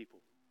wicked people.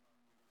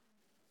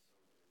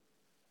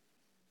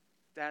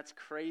 That's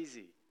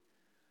crazy.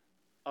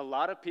 A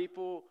lot of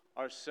people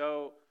are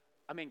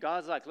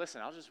God's like,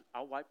 listen,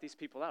 I'll wipe these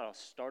people out. I'll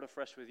start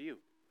afresh with you.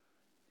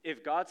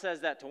 If God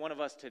says that to one of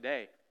us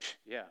today,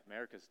 yeah,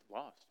 America's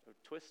lost or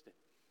twisted.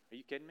 Are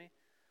you kidding me?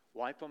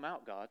 Wipe them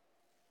out, God.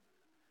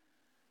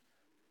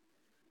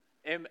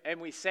 And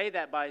we say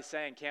that by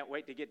saying, can't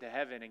wait to get to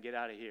heaven and get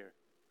out of here.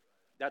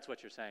 That's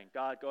what you're saying.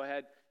 God, go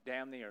ahead,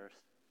 damn the earth.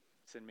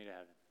 Send me to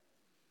heaven.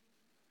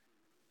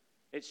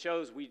 It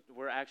shows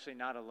we're actually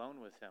not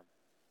alone with Him.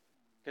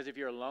 Because if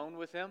you're alone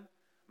with Him,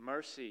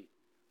 mercy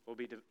will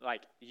be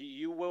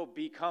you will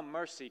become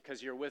mercy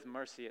because you're with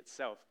mercy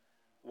itself.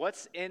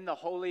 What's in the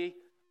Holy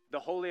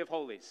of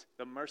Holies?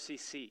 The mercy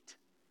seat.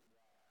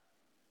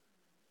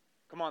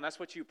 Come on, that's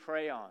what you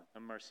pray on, the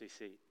mercy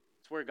seat.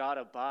 It's where God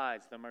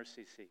abides, the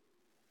mercy seat.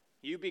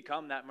 You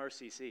become that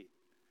mercy seat.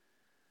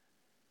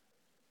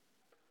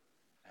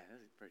 Man,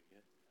 this is pretty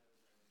good.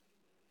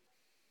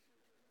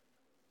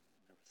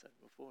 Never said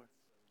it before.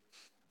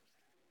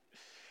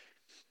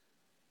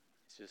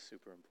 It's just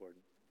super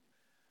important.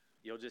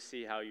 You'll just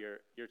see how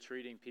you're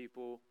treating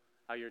people,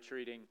 how you're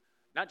treating,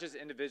 not just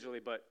individually,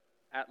 but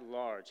at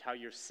large, how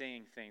you're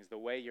seeing things, the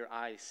way your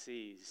eye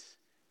sees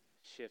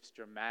shifts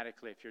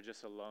dramatically if you're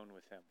just alone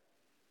with him.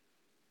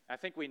 I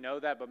think we know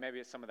that, but maybe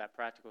it's some of that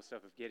practical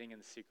stuff of getting in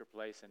the secret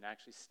place and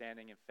actually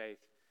standing in faith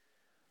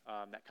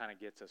that kind of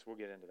gets us. We'll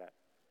get into that.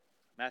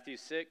 Matthew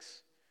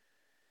 6,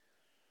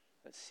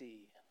 let's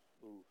see.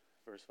 Ooh,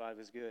 verse 5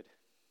 is good.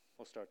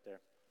 We'll start there.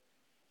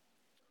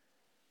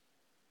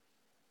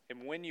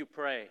 And when you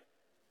pray,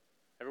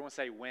 everyone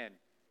say when,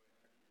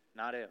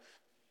 not if.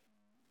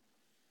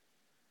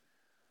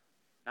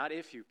 Not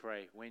if you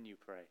pray, when you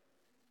pray.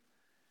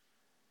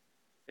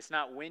 It's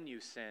not when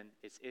you sin,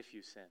 it's if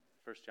you sin.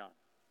 1 John.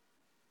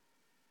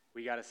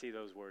 We got to see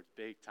those words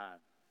big time.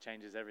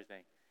 Changes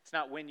everything. It's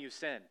not when you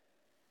sin.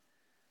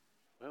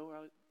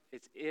 Well,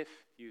 it's if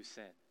you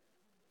sin.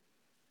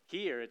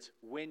 Here, it's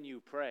when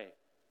you pray.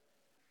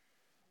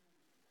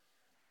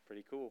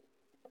 Pretty cool.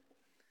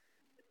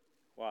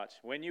 Watch.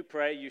 When you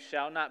pray, you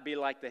shall not be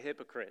like the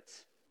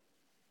hypocrites.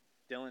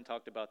 Dylan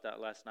talked about that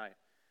last night.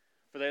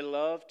 For they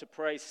love to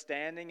pray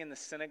standing in the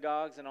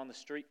synagogues and on the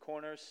street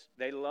corners.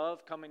 They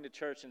love coming to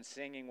church and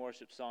singing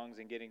worship songs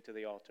and getting to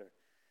the altar,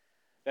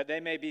 that they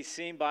may be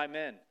seen by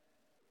men.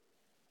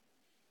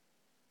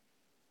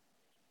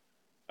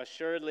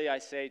 Assuredly, I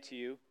say to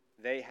you,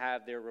 they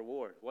have their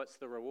reward. What's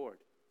the reward?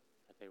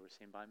 That they were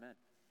seen by men.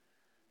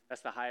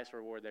 That's the highest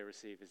reward they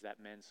receive, is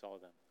that men saw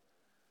them.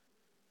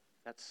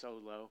 That's so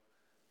low.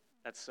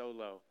 That's so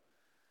low.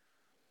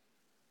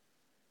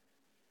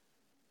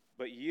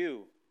 But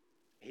you,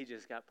 he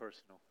just got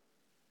personal.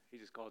 He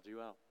just called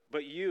you out.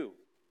 But you,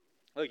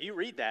 look, you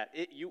read that,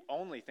 you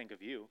only think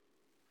of you.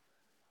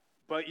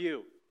 But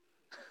you.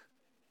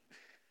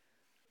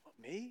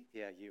 Me?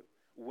 Yeah, you.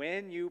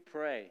 When you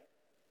pray,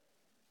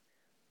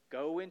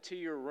 go into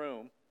your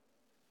room,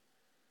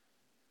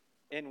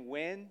 and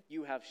when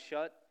you have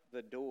shut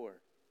the door.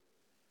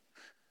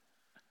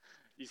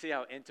 You see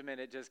how intimate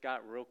it just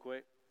got real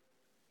quick?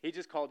 He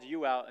just called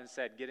you out and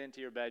said, get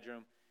into your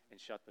bedroom and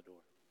shut the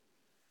door.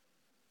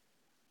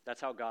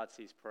 That's how God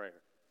sees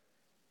prayer.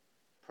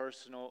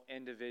 Personal,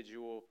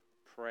 individual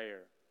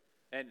prayer.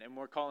 And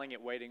we're calling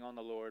it waiting on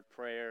the Lord,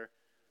 prayer.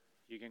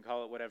 You can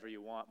call it whatever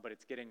you want, but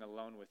it's getting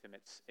alone with him.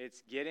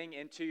 It's getting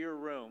into your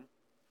room.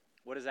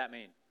 What does that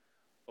mean?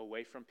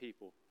 Away from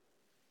people.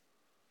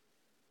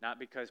 Not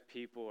because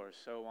people are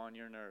so on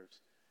your nerves.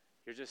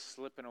 You're just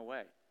slipping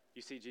away.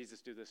 You see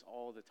Jesus do this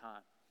all the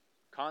time.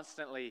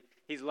 Constantly,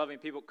 he's loving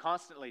people,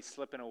 constantly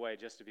slipping away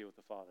just to be with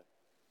the Father.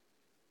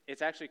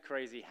 It's actually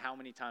crazy how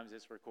many times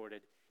it's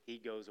recorded, he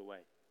goes away.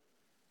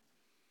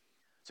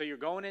 So you're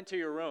going into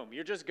your room.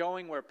 You're just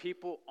going where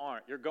people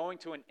aren't. You're going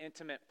to an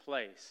intimate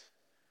place.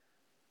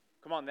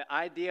 Come on, the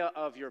idea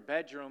of your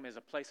bedroom is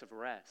a place of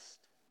rest.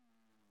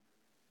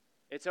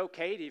 It's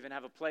okay to even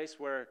have a place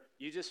where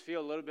you just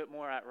feel a little bit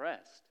more at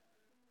rest.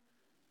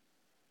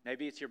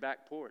 Maybe it's your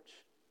back porch.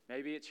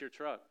 Maybe it's your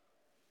truck.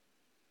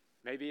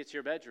 Maybe it's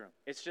your bedroom.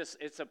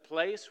 It's a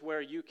place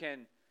where you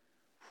can.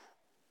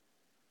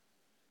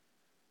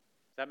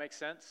 Does that make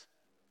sense?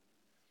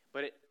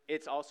 But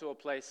it's also a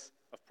place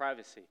of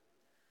privacy.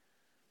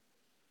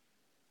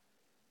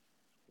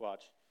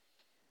 Watch.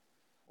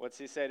 What's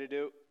he say to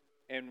do?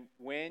 And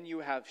when you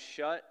have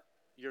shut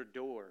your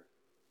door,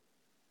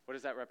 what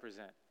does that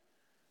represent?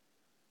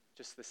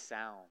 Just the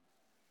sound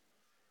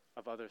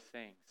of other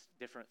things,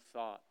 different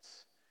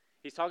thoughts.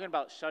 He's talking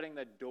about shutting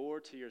the door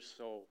to your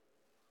soul.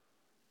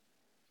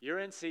 You're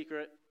in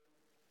secret,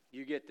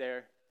 you get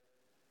there,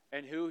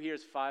 and who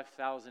hears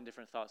 5,000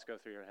 different thoughts go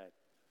through your head?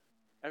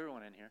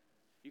 Everyone in here.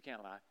 You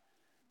can't lie.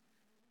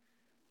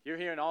 You're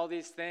hearing all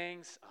these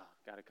things. Oh,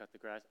 got to cut the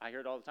grass. I hear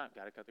it all the time.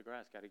 Got to cut the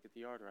grass. Got to get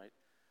the yard right.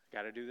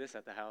 Got to do this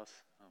at the house.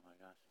 Oh,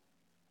 my gosh.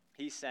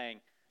 He's saying,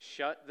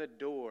 shut the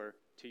door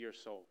to your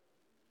soul.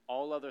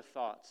 All other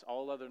thoughts,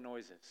 all other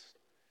noises.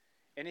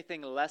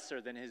 Anything lesser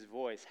than his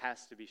voice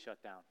has to be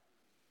shut down.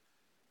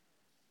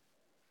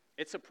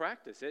 It's a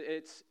practice.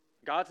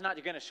 God's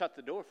not going to shut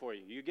the door for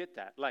you. You get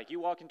that. Like, you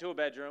walk into a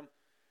bedroom,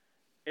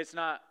 it's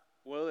not,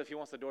 well, if he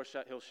wants the door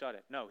shut, he'll shut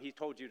it. No, he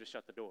told you to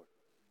shut the door.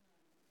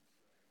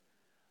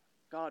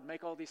 God,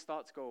 make all these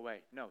thoughts go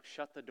away. No,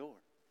 shut the door.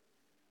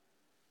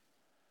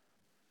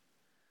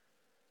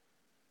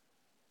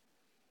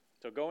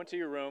 So go into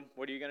your room.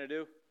 What are you going to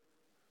do?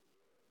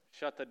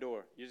 Shut the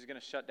door. You're just going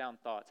to shut down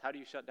thoughts. How do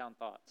you shut down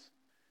thoughts?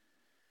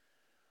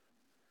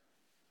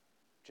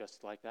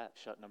 Just like that,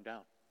 shutting them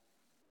down.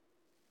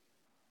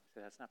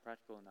 Say, that's not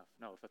practical enough.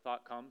 No, if a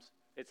thought comes,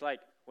 it's like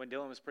when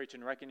Dylan was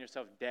preaching, reckon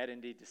yourself dead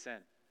indeed to sin.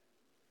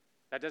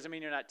 That doesn't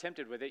mean you're not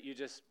tempted with it. You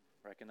just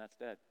reckon that's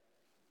dead.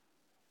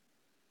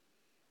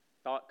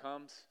 Thought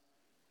comes,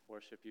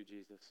 worship you,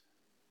 Jesus.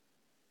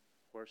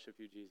 Worship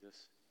you,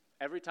 Jesus.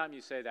 Every time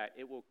you say that,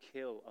 it will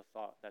kill a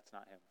thought that's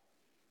not him.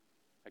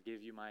 I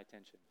give you my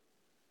attention.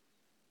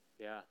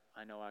 Yeah,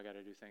 I know I got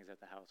to do things at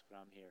the house, but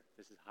I'm here.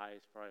 This is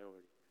highest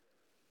priority.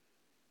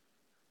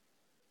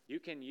 You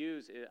can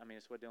use it,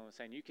 it's what Dylan was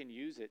saying, you can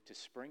use it to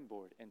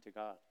springboard into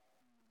God.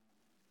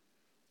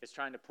 It's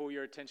trying to pull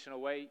your attention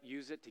away.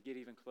 Use it to get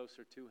even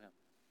closer to him.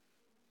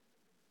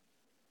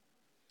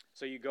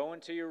 So you go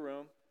into your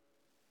room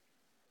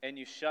and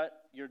you shut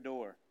your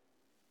door.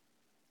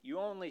 You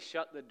only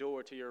shut the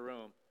door to your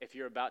room if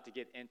you're about to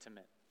get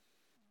intimate.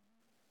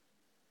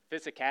 If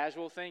it's a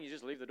casual thing, you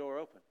just leave the door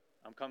open.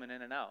 I'm coming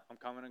in and out. I'm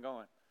coming and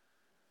going.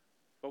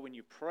 But when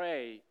you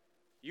pray,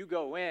 you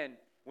go in.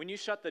 When you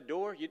shut the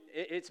door,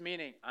 it's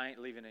meaning I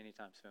ain't leaving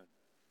anytime soon.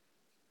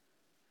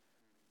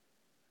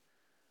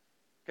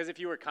 Because if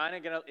you were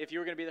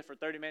gonna be there for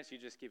 30 minutes, you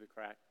just keep it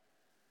cracked.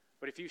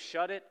 But if you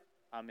shut it,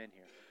 I'm in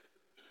here.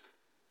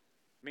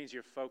 It means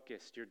you're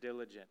focused, you're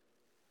diligent.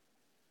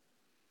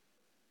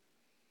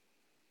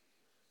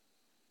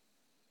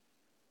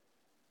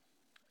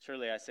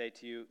 Surely I say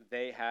to you,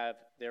 they have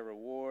their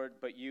reward.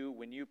 But you,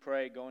 when you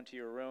pray, go into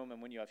your room,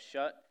 and when you have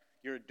shut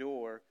your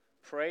door,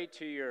 pray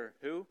to your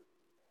who?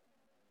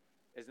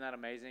 Isn't that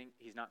amazing?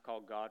 He's not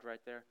called God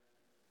right there.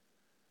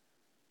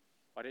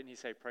 Why didn't he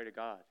say pray to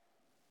God?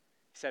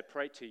 He said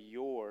pray to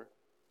your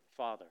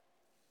Father.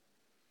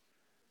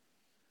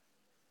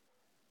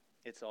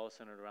 It's all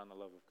centered around the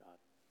love of God.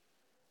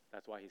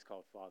 That's why he's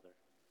called Father.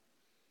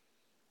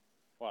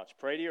 Watch.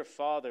 Pray to your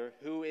Father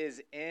who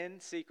is in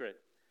secret.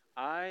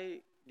 I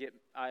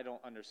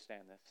don't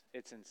understand this.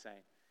 It's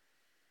insane.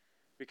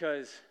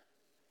 Because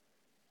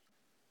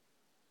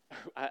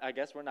I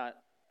guess we're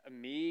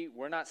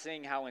not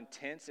seeing how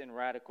intense and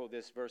radical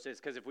this verse is.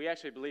 Because if we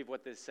actually believe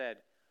what this said,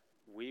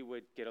 we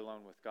would get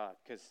alone with God.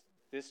 Because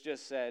this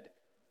just said,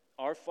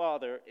 our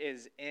Father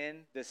is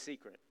in the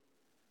secret.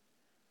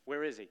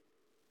 Where is he?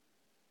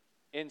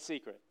 In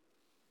secret.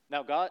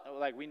 Now, God,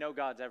 we know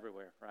God's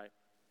everywhere, right?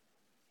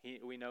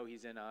 We know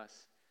he's in us.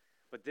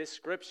 But this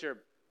scripture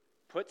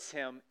puts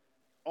him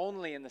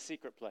only in the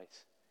secret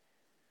place.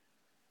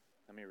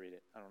 Let me read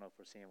it. I don't know if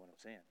we're seeing what I'm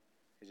saying.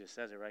 It just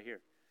says it right here.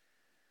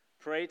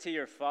 Pray to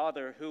your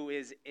Father who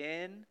is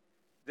in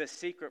the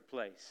secret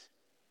place,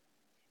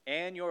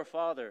 and your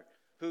Father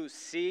who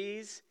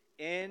sees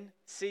in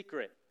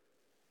secret.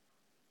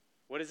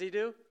 What does he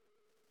do?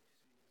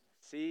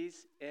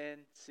 Sees in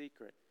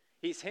secret.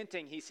 He's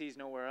hinting he sees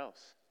nowhere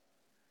else.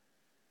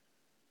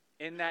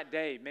 In that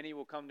day, many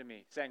will come to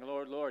me, saying,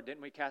 Lord, Lord,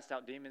 didn't we cast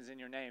out demons in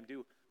your name?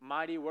 Do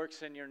mighty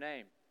works in your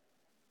name?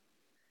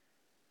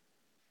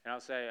 And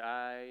I'll say,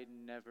 I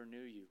never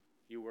knew you,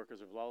 you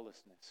workers of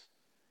lawlessness.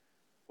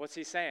 What's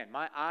he saying?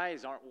 My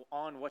eyes aren't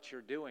on what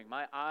you're doing.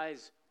 My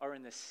eyes are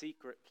in the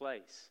secret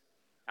place.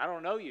 I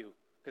don't know you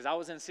because I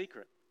was in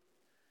secret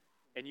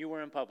and you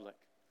were in public.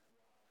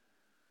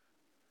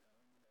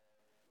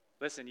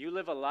 Listen, you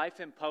live a life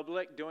in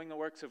public doing the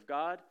works of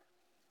God,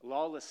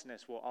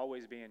 lawlessness will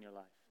always be in your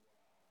life.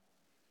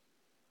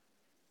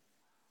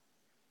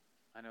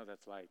 I know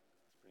that's pretty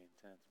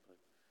intense, but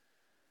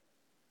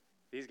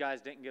these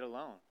guys didn't get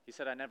alone. He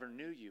said, I never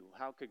knew you.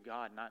 How could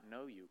God not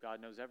know you? God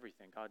knows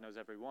everything. God knows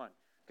everyone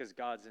because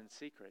God's in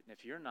secret. And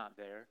if you're not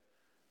there,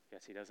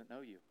 guess he doesn't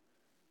know you.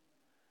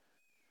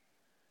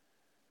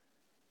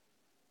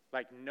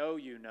 Know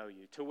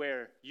you to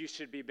where you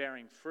should be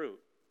bearing fruit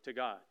to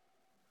God.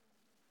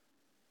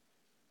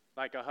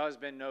 Like a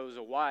husband knows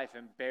a wife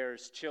and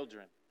bears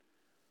children.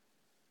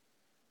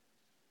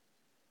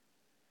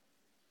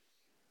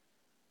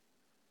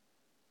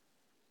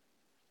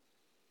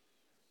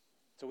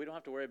 So we don't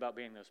have to worry about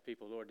being those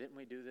people. Lord, didn't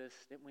we do this?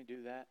 Didn't we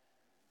do that?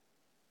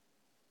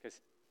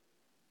 Because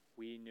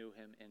we knew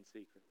him in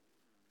secret.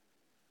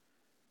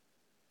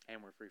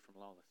 And we're free from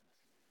lawlessness.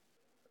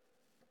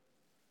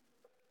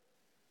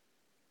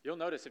 You'll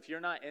notice if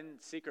you're not in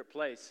secret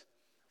place,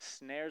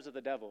 snares of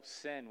the devil,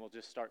 sin will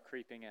just start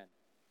creeping in.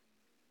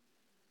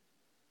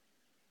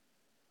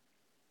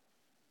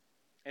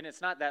 And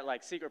it's not that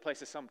secret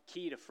place is some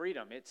key to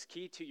freedom. It's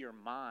key to your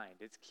mind.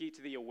 It's key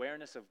to the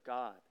awareness of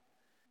God.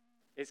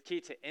 It's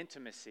key to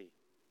intimacy.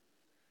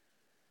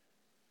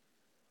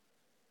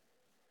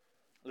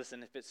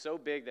 Listen, if it's so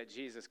big that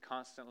Jesus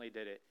constantly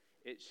did it,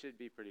 it should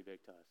be pretty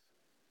big to us.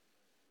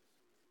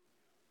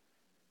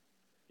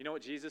 You know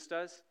what Jesus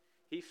does?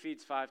 He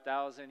feeds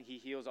 5,000. He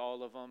heals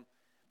all of them.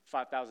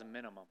 5,000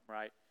 minimum,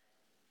 right?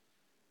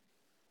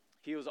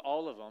 Heals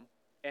all of them.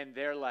 And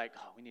they're like,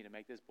 oh, we need to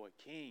make this boy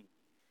king.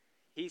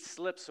 He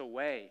slips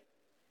away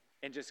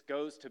and just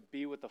goes to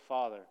be with the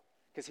Father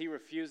because he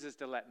refuses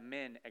to let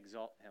men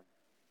exalt him.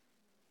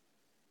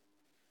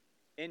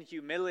 In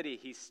humility,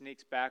 he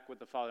sneaks back with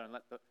the Father and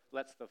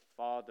lets the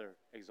Father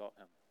exalt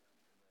him.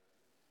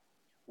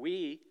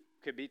 We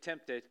could be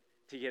tempted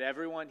to get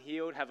everyone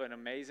healed, have an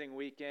amazing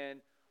weekend,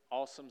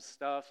 awesome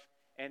stuff,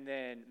 and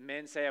then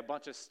men say a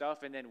bunch of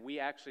stuff, and then we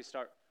actually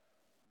start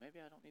maybe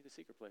I don't need the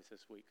secret place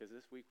this week because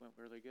this week went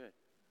really good.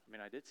 I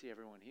mean, I did see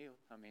everyone healed.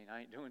 I mean,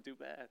 I ain't doing too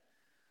bad.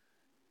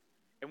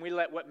 And we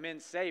let what men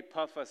say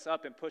puff us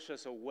up and push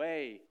us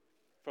away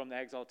from the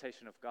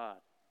exaltation of God,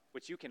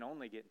 which you can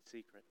only get in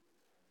secret.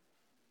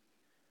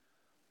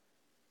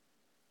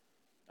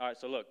 All right,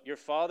 so look, your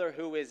Father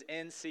who is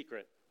in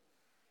secret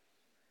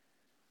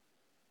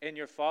and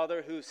your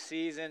Father who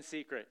sees in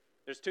secret.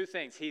 There's two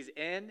things. He's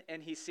in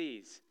and he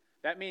sees.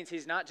 That means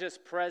he's not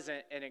just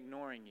present and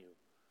ignoring you.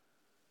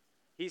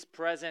 He's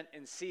present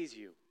and sees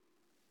you.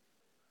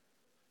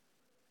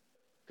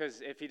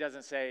 Because if he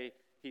doesn't say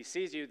he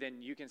sees you,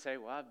 then you can say,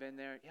 well, I've been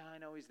there. Yeah, I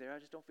know he's there. I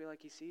just don't feel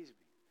like he sees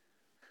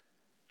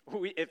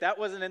me. If that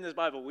wasn't in this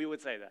Bible, we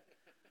would say that.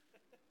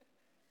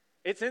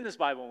 It's in this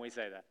Bible when we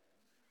say that.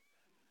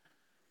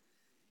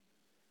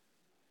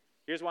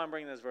 Here's why I'm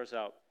bringing this verse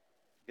out,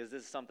 because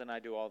this is something I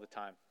do all the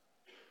time.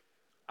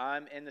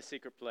 I'm in the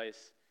secret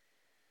place.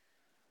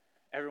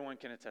 Everyone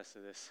can attest to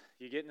this.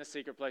 You get in the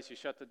secret place, you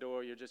shut the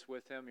door, you're just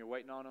with him, you're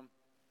waiting on him,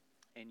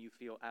 and you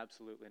feel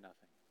absolutely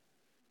nothing.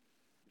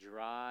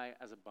 Dry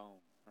as a bone,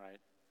 right?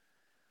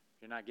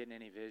 You're not getting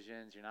any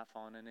visions. You're not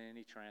falling into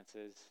any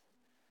trances.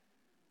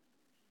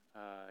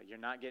 You're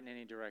not getting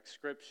any direct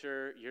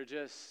scripture. You're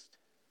just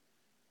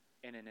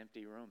in an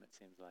empty room, it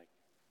seems like.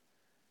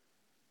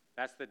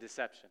 That's the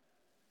deception,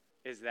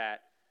 is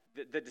that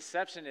the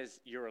deception is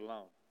you're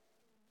alone.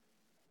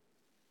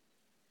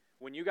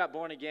 When you got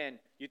born again,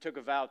 you took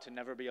a vow to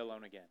never be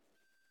alone again.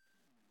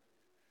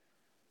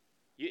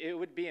 It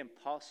would be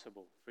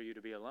impossible for you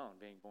to be alone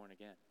being born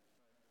again.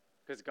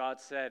 Because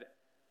God said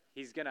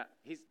he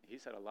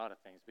said a lot of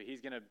things, but he's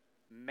going to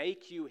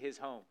make you his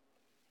home.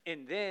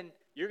 And then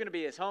you're going to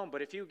be his home,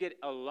 but if you get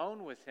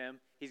alone with him,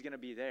 he's going to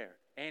be there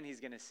and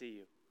he's going to see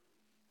you.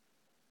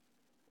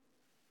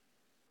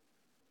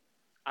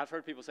 I've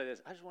heard people say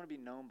this, I just want to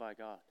be known by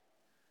God.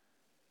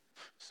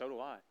 So do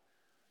I.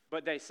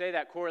 But they say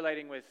that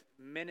correlating with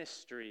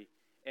ministry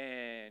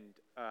and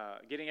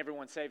getting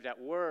everyone saved at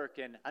work,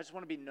 and I just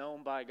want to be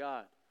known by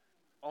God.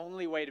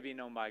 Only way to be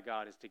known by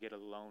God is to get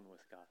alone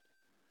with God.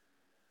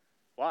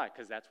 Why?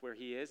 Because that's where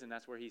he is and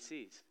that's where he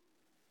sees.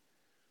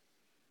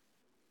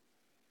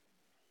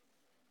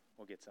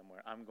 We'll get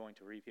somewhere. I'm going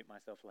to repeat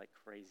myself like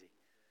crazy.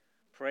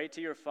 Pray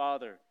to your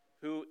Father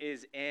who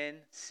is in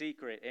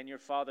secret, and your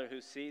Father who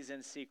sees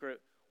in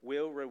secret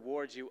will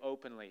reward you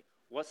openly.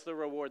 What's the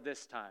reward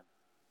this time?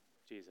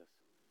 Jesus.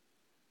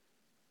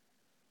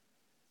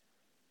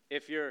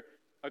 If you're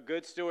a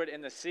good steward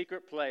in the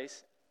secret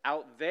place,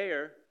 out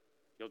there,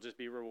 you'll just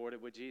be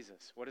rewarded with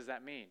Jesus. What does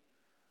that mean?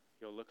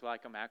 You'll look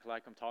like him, act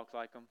like him, talk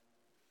like him,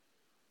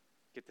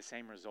 get the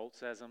same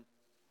results as him.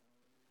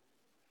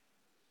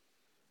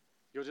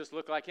 You'll just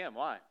look like him.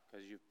 Why?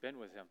 Because you've been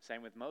with him.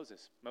 Same with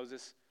Moses.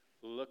 Moses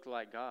looked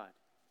like God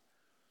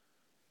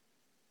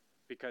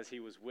because he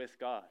was with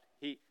God.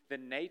 The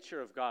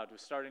nature of God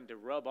was starting to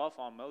rub off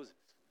on Moses.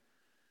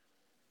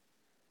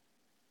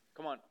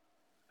 Come on.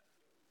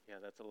 Yeah,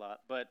 that's a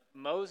lot. But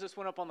Moses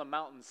went up on the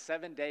mountain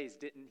 7 days,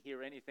 didn't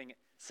hear anything.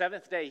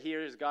 Seventh day,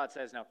 hears God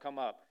says, now come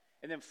up.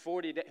 And then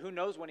 40 days, who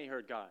knows when he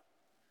heard God?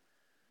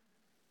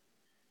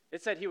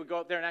 It said he would go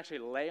up there and actually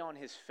lay on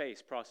his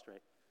face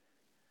prostrate.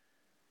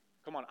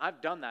 Come on,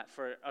 I've done that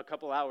for a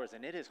couple hours,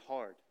 and it is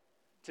hard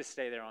to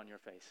stay there on your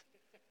face.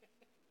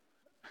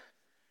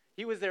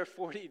 He was there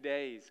 40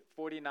 days,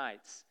 40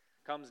 nights.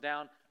 Comes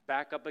down,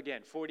 back up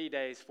again. 40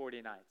 days,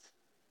 40 nights.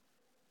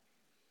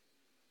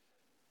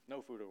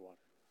 No food or water.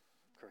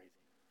 Crazy.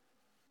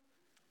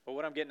 But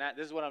what I'm getting at,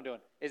 this is what I'm doing,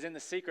 is in the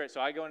secret.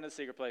 So I go into the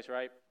secret place,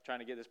 right? Trying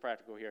to get this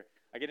practical here.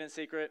 I get in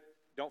secret,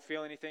 don't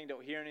feel anything,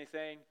 don't hear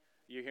anything.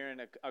 You're hearing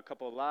a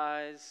couple of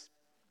lies.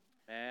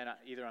 And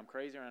either I'm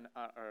crazy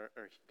or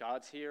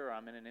God's here or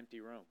I'm in an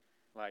empty room.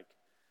 Like,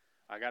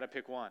 I got to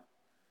pick one.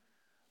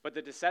 But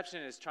the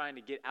deception is trying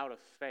to get out of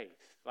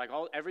faith. Like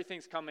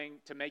everything's coming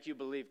to make you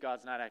believe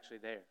God's not actually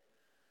there.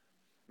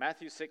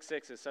 Matthew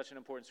 6:6 is such an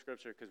important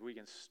scripture because we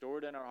can store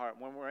it in our heart.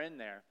 When we're in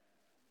there,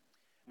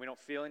 we don't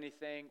feel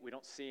anything, we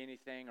don't see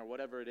anything, or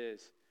whatever it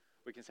is,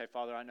 we can say,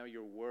 Father, I know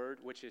your word,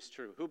 which is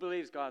true. Who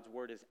believes God's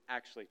word is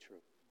actually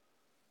true?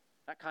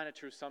 Not kind of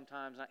true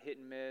sometimes, not hit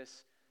and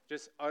miss,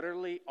 just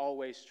utterly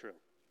always true.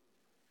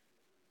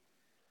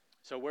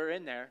 So we're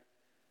in there.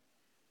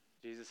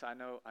 Jesus, I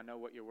know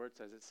what your word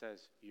says. It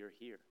says, you're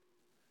here.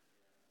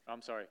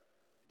 I'm sorry. It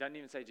doesn't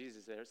even say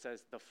Jesus there. It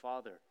says, the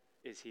Father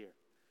is here.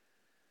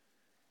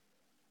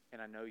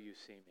 And I know you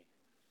see me.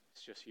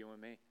 It's just you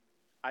and me.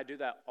 I do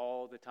that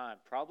all the time,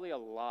 probably a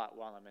lot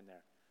while I'm in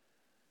there.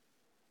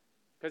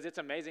 Because it's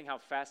amazing how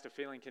fast a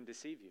feeling can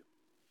deceive you.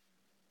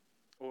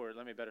 Or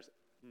let me better say,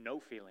 no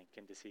feeling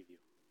can deceive you.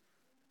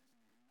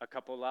 A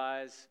couple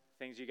lies,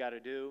 things you got to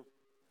do.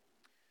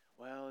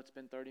 Well, it's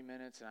been 30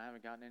 minutes and I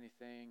haven't gotten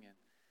anything and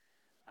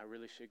I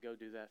really should go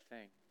do that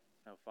thing.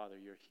 No, Father,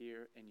 you're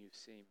here and you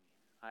see me.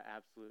 I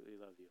absolutely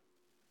love you.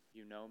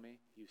 You know me,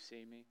 you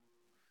see me.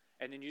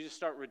 And then you just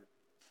start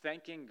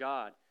thanking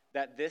God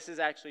that this is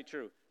actually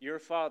true. Your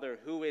Father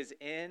who is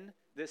in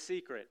the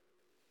secret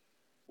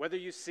Whether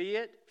you see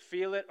it,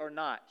 feel it, or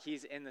not,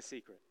 he's in the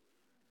secret.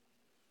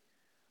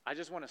 I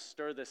just want to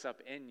stir this up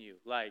in you.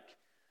 Like,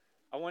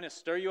 I want to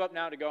stir you up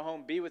now to go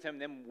home, be with him.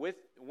 Then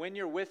when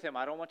you're with him,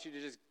 I don't want you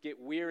to just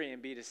get weary and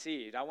be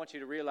deceived. I want you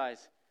to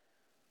realize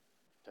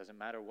it doesn't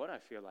matter what I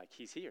feel like,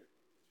 he's here.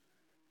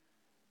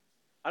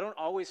 I don't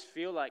always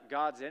feel like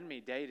God's in me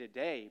day to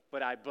day,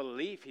 but I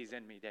believe he's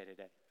in me day to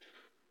day.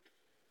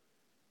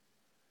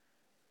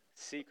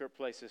 Secret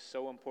place is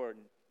so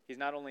important. He's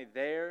not only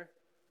there,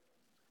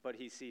 but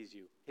he sees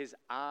you. His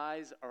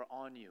eyes are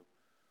on you.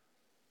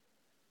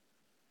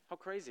 How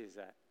crazy is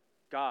that?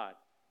 God,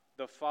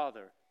 the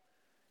Father,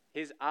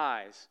 his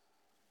eyes,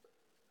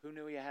 who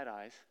knew he had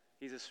eyes?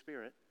 He's a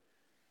spirit,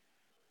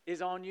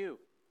 is on you.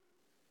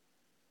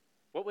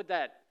 What would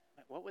that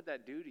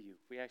do to you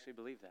if we actually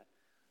believe that?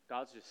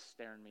 God's just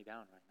staring me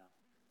down right now.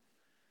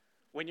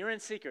 When you're in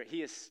secret,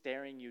 he is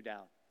staring you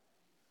down.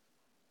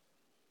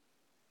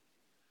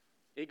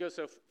 It goes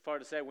so far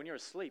to say when you're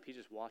asleep, he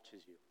just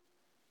watches you.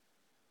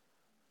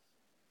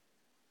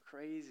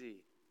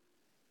 Crazy.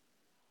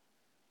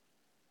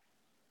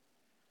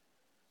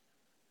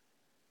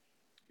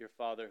 Your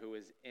Father who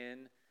is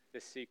in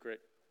the secret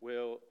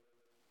will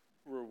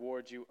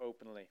reward you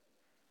openly.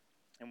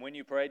 And when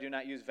you pray, do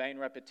not use vain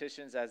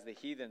repetitions as the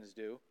heathens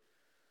do,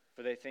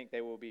 for they think they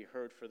will be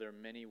heard for their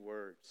many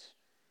words.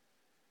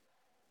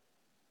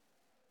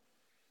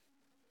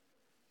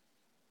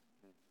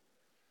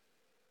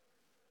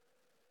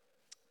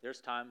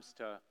 There's times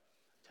to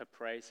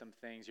pray some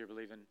things you're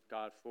believing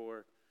God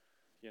for.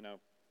 You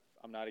know,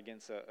 I'm not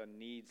against a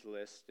needs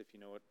list if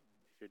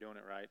you're doing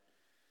it right.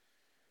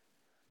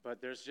 But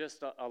there's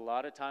just a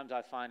lot of times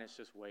I find it's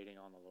just waiting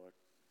on the Lord.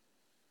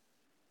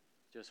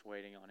 Just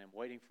waiting on him.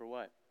 Waiting for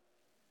what?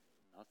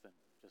 Nothing.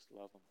 Just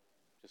love him.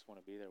 Just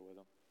want to be there with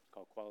him. It's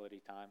called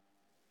quality time.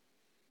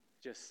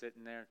 Just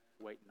sitting there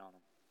waiting on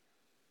him.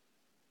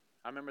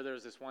 I remember there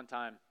was this one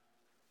time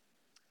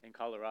in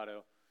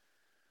Colorado.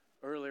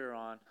 Earlier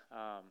on,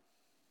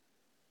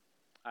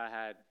 I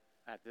had,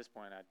 at this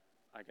point,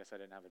 I guess I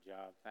didn't have a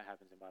job. That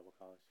happens in Bible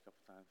college a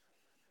couple times.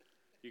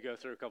 You go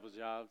through a couple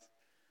jobs.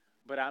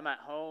 But I'm at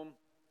home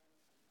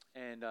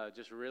and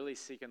just really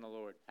seeking the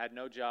Lord. Had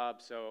no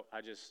job, so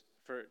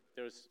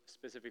there was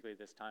specifically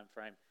this time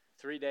frame.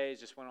 3 days,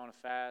 just went on a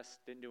fast,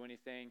 didn't do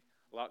anything,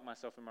 locked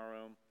myself in my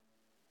room,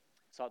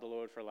 sought the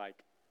Lord for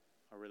like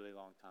a really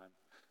long time.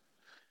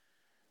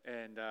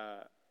 And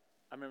I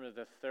remember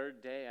the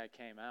third day I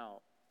came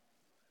out,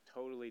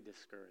 totally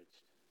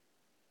discouraged.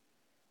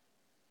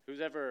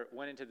 Who's ever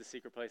went into the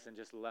secret place and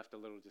just left a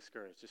little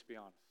discouraged? Just be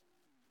honest.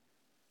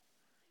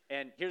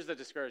 And here's the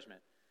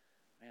discouragement.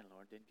 Man,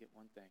 Lord, didn't get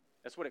one thing.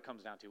 That's what it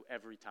comes down to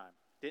every time.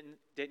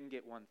 Didn't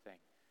get one thing.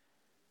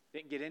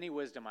 Didn't get any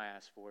wisdom I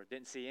asked for.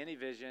 Didn't see any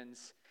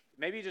visions.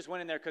 Maybe you just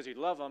went in there because you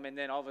love him, and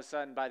then all of a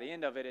sudden, by the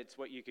end of it, it's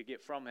what you could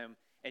get from him,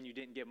 and you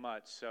didn't get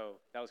much. So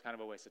that was kind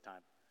of a waste of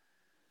time.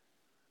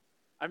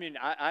 I mean,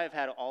 I've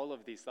had all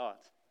of these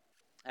thoughts.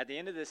 At the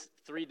end of this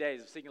 3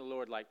 days of seeking the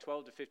Lord, like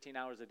 12 to 15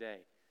 hours a day,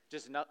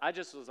 I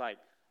just was like,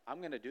 I'm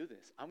going to do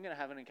this. I'm going to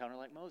have an encounter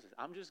like Moses.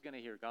 I'm just going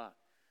to hear God.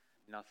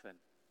 Nothing.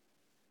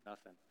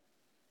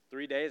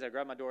 3 days, I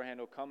grab my door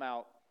handle, come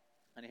out,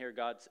 and hear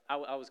God's.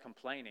 I was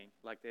complaining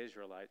like the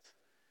Israelites.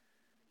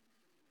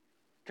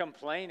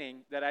 Complaining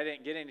that I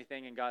didn't get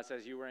anything, and God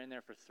says, you were in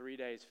there for 3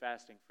 days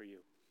fasting for you.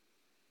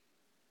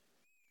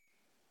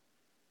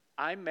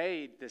 I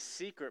made the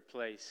secret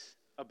place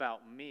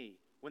about me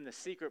when the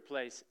secret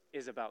place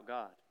is about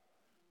God.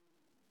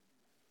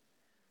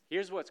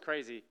 Here's what's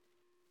crazy.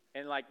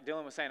 And like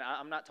Dylan was saying,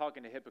 I'm not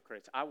talking to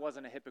hypocrites. I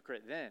wasn't a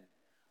hypocrite then.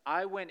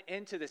 I went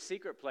into the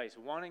secret place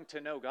wanting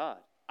to know God.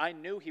 I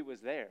knew he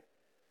was there.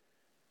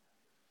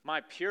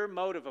 My pure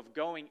motive of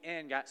going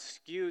in got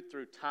skewed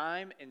through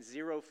time and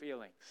zero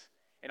feelings.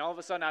 And all of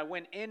a sudden I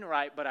went in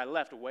right, but I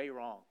left way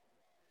wrong.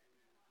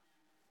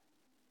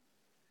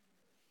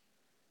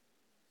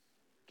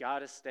 Got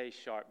to stay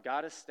sharp.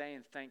 Got to stay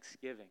in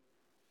thanksgiving.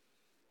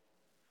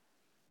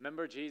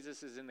 Remember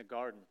Jesus is in the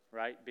garden,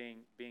 right?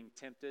 Being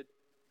tempted.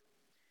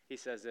 He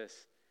says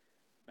this,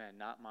 man,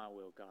 not my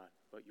will, God,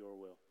 but your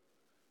will.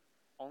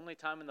 Only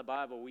time in the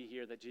Bible we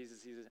hear that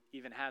Jesus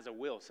even has a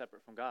will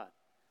separate from God.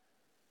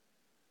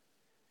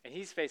 And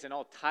he's facing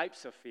all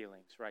types of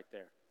feelings right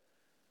there.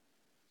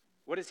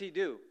 What does he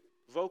do?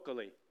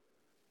 Vocally,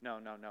 no,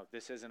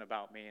 this isn't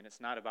about me and it's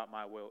not about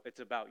my will.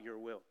 It's about your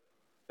will.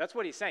 That's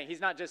what he's saying.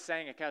 He's not just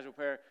saying a casual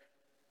prayer.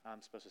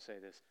 I'm supposed to say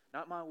this.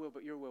 Not my will,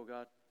 but your will,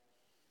 God.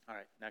 All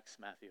right, next,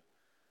 Matthew.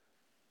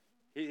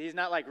 He's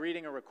not like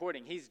reading a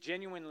recording. He's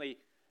genuinely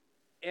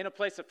in a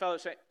place of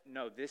fellowship.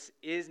 No, this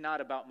is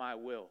not about my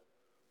will.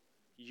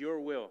 Your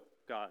will,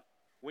 God.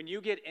 When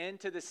you get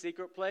into the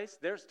secret place,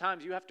 there's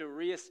times you have to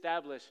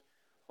reestablish,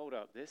 hold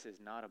up, this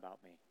is not about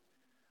me.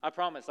 I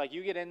promise, like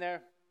you get in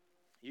there,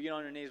 you get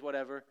on your knees,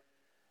 whatever,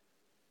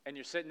 and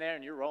you're sitting there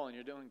and you're rolling,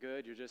 you're doing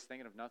good, you're just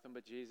thinking of nothing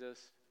but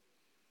Jesus.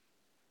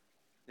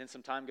 Then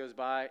some time goes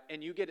by,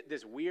 and you get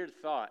this weird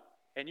thought,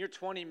 and you're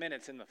 20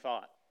 minutes in the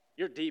thought.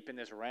 You're deep in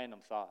this random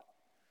thought.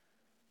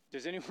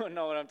 Does anyone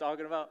know what I'm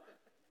talking about?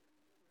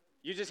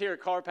 You just hear a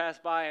car pass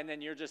by, and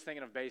then you're just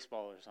thinking of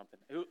baseball or something.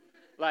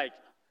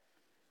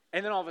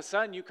 And then all of a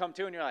sudden you come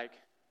to and you're like,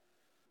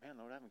 man,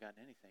 Lord, I haven't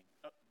gotten anything.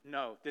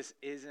 No, this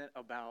isn't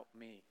about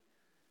me.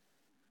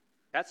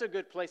 That's a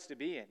good place to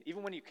be in,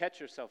 even when you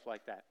catch yourself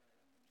like that.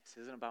 This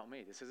isn't about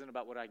me. This isn't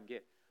about what I can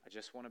get. I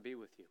just want to be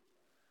with you.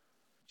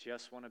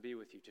 Just want to be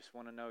with you. Just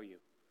want to know you.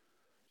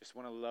 Just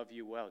want to love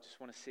you well. Just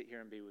want to sit here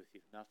and be with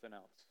you. Nothing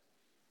else.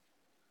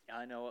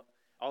 I know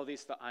all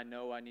these thoughts. I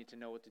know I need to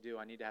know what to do.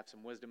 I need to have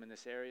some wisdom in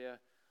this area.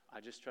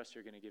 I just trust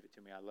you're going to give it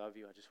to me. I love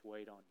you. I just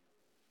wait on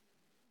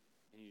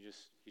you. And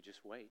you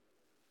just wait.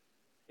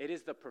 It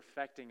is the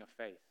perfecting of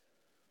faith.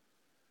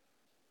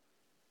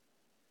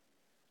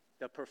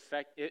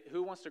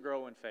 Who wants to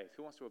grow in faith?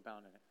 Who wants to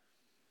abound in it?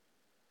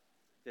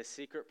 The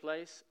secret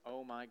place?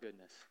 Oh my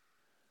goodness.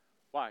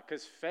 Why?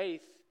 Because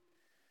faith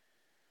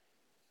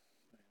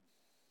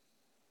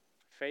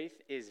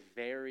is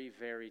very,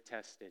 very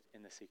tested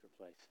in the secret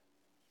place.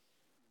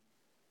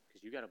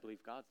 Because you got to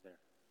believe God's there.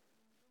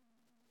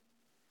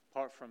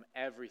 Apart from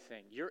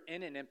everything. You're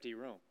in an empty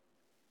room.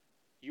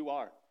 You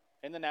are.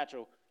 In the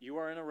natural, you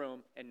are in a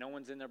room and no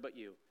one's in there but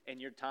you.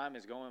 And your time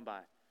is going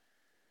by.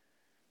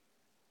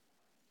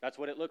 That's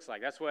what it looks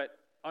like. That's what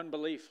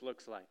unbelief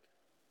looks like.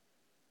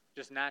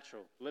 Just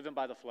natural, living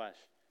by the flesh.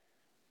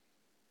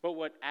 But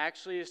what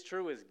actually is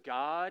true is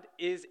God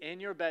is in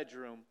your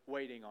bedroom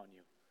waiting on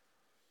you.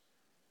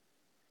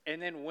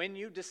 And then when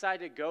you decide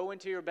to go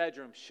into your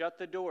bedroom, shut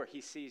the door, he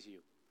sees you.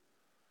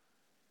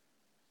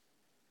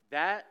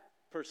 That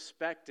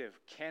perspective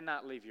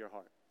cannot leave your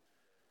heart.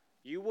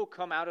 You will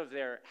come out of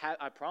there,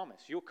 I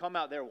promise, you'll come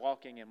out there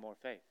walking in more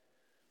faith.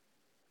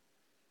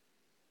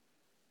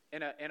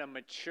 In a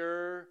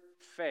mature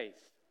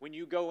faith, when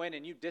you go in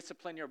and you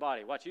discipline your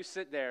body, watch, you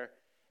sit there,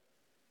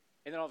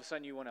 and then all of a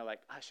sudden you want to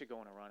I should go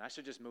on a run. I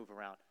should just move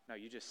around. No,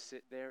 you just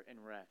sit there and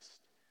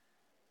rest.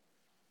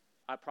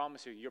 I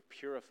promise you, you're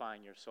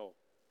purifying your soul.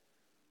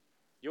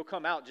 You'll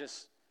come out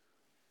just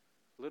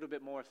a little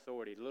bit more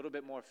authority, a little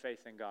bit more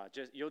faith in God.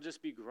 You'll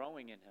just be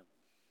growing in him.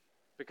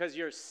 Because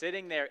you're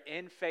sitting there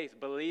in faith,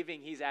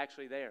 believing he's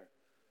actually there.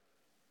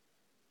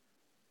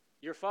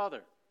 Your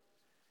Father.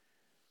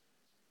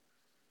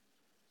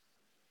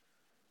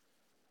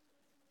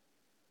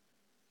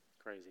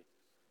 Crazy.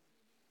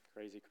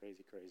 Crazy,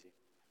 crazy, crazy.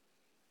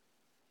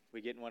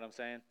 We getting what I'm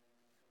saying?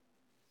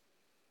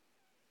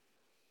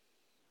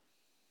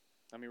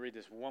 Let me read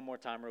this one more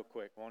time real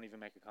quick. Won't even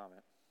make a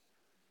comment.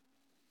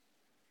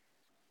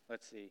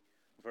 Let's see.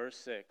 Verse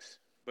 6.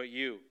 But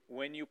you,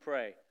 when you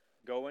pray,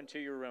 go into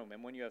your room,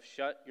 and when you have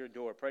shut your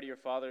door, pray to your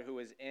Father who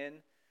is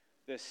in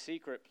the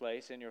secret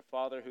place, and your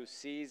Father who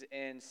sees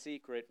in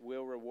secret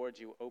will reward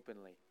you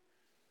openly.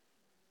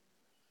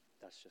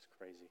 That's just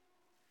crazy.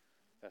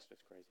 That's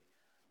just crazy.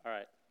 All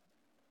right.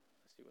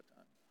 Let's see what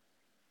time.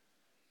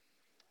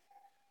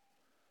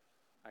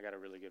 I got a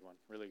really good one.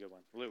 Really good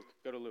one. Luke.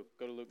 Go to Luke.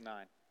 Go to Luke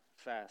 9.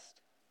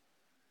 Fast.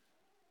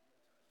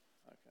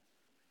 Okay.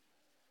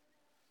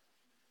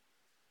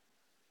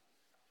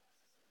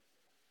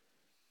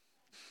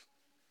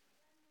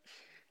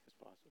 It's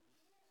possible.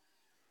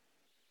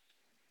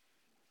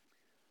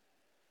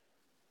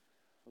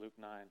 Luke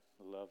 9.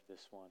 Love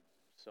this one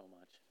so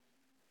much.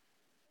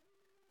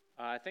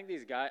 I think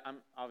these guys, I'm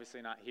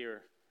obviously not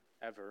here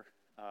ever,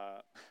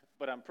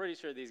 but I'm pretty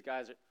sure these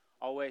guys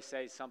always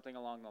say something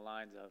along the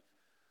lines of,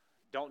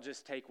 don't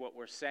just take what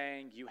we're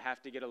saying, you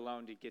have to get a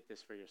loan to get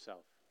this for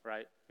yourself,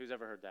 right? Who's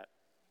ever heard that?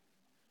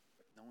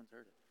 No one's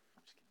heard it.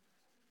 I'm just kidding.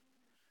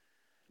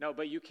 No,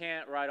 but you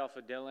can't write off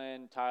of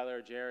Dylan,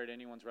 Tyler, Jared,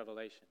 anyone's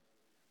revelation.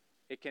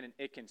 It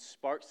can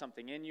spark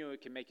something in you,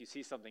 it can make you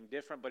see something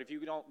different, but if you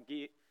don't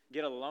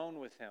get a loan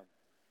with him,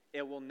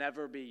 it will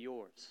never be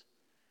yours.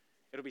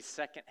 It'll be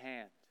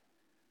secondhand.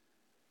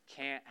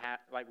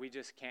 We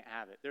just can't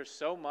have it. There's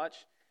so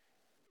much.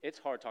 It's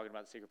hard talking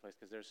about the secret place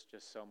because there's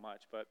just so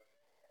much. But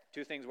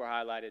two things were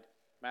highlighted.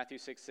 Matthew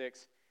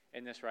 6:6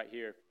 and this right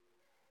here.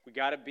 We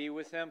got to be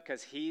with him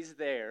because he's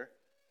there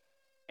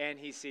and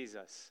he sees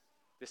us.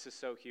 This is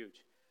so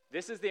huge.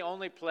 This is the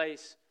only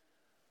place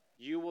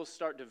you will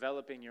start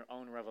developing your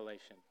own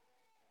revelation.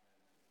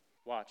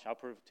 Watch, I'll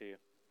prove it to you.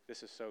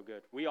 This is so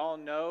good. We all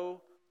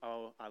know,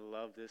 oh, I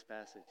love this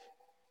passage.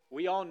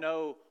 We all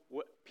know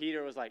what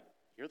Peter was like,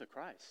 you're the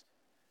Christ.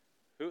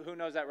 Who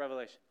knows that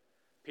revelation?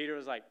 Peter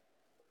was like,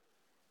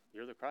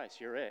 you're the Christ,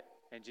 you're it.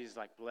 And Jesus is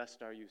like,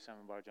 blessed are you,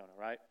 Simon Bar-Jonah,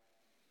 right?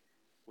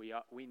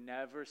 We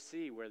never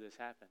see where this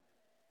happened.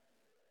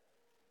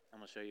 I'm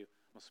going to show you.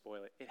 I'm going to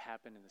spoil it. It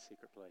happened in the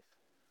secret place.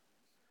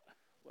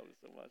 Love it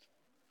so much.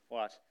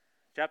 Watch.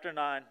 Chapter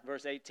 9,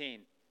 verse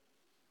 18.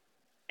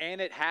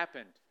 And it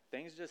happened.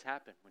 Things just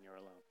happen when you're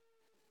alone.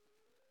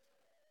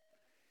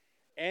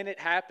 And it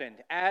happened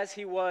as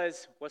he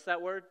was, what's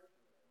that word?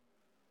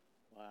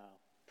 Wow.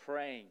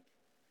 Praying.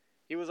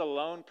 He was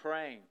alone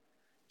praying.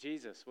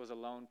 Jesus was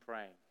alone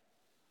praying.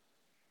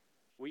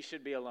 We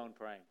should be alone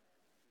praying.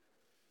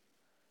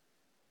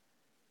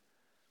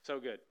 So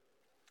good.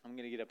 I'm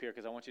going to get up here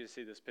because I want you to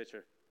see this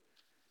picture.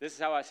 This is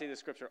how I see the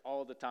scripture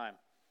all the time.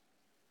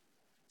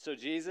 So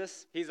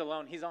Jesus, he's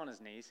alone. He's on his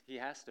knees. He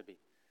has to be.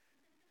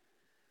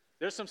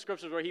 There's some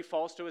scriptures where he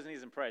falls to his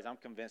knees and prays. I'm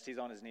convinced he's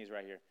on his knees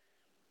right here.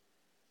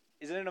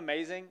 Isn't it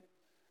amazing?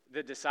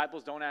 The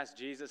disciples don't ask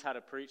Jesus how to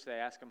preach. They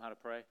ask him how to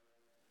pray.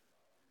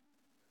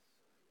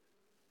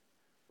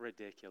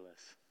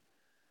 Ridiculous.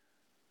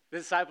 The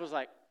disciples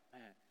like,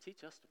 man,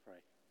 teach us to pray.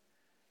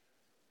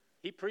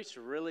 He preached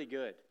really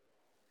good.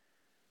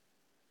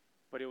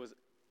 But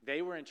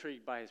they were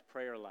intrigued by his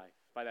prayer life,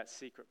 by that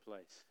secret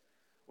place.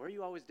 Where are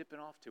you always dipping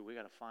off to? We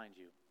got to find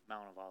you,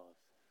 Mount of Olives.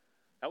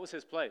 That was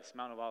his place,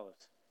 Mount of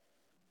Olives.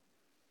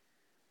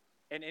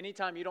 And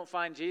anytime you don't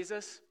find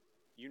Jesus,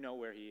 you know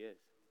where he is.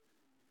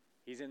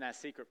 He's in that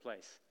secret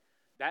place.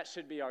 That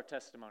should be our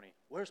testimony.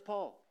 Where's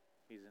Paul?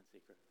 He's in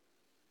secret.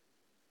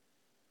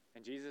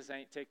 And Jesus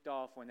ain't ticked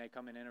off when they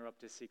come and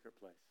interrupt his secret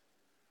place.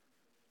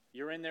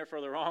 You're in there for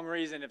the wrong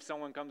reason if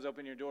someone comes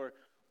open your door.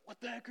 What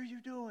the heck are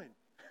you doing?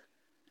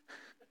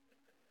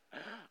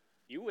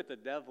 You with the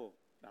devil.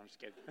 No, I'm just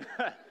kidding.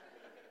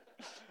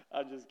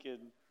 I'm just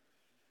kidding.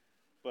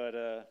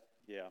 But,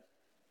 yeah.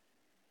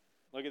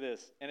 Look at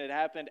this. And it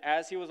happened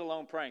as he was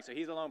alone praying. So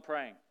he's alone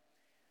praying.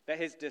 That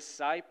his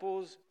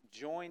disciples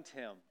joined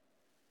him.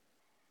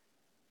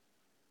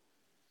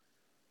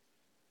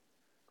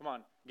 Come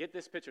on, get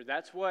this picture.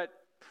 That's what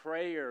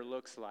prayer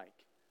looks like.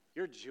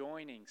 You're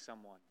joining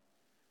someone.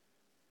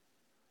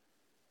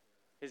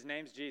 His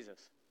name's Jesus.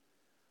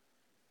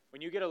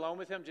 When you get alone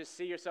with him, just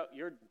see yourself,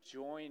 you're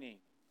joining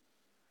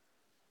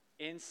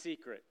in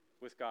secret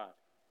with God.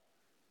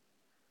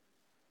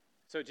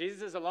 So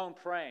Jesus is alone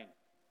praying.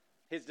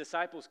 His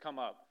disciples come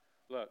up.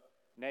 Look,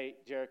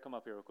 Nate, Jared, come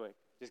up here real quick.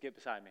 Just get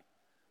beside me.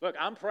 Look,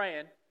 I'm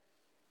praying.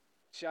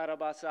 And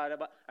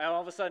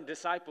all of a sudden,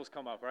 disciples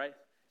come up, right?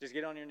 Just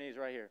get on your knees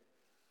right here.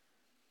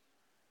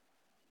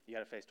 You got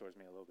to face towards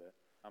me a little bit.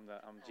 I'm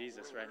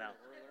Jesus right now.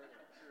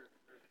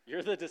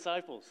 You're the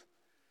disciples.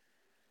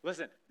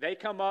 Listen, they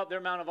come up,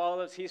 they're Mount of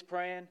Olives, he's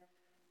praying.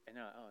 And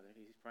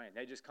he's praying.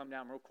 They just come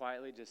down real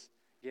quietly, just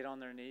get on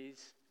their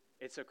knees.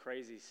 It's a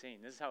crazy scene.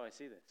 This is how I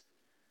see this.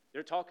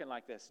 They're talking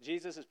like this.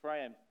 Jesus is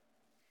praying.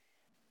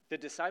 The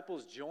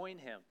disciples join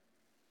him.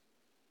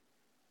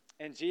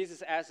 And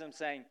Jesus asks them,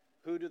 saying,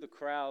 who do the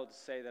crowds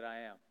say that I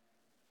am?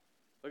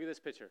 Look at this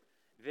picture.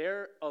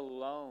 They're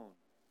alone.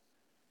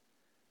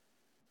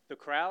 The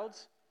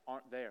crowds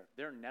aren't there.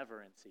 They're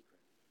never in secret.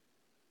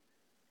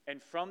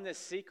 And from this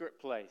secret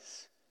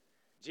place,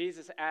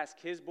 Jesus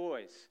asked his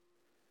boys,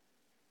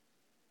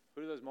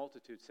 who do those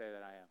multitudes say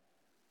that I am?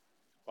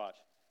 Watch.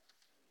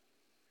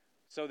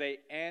 So they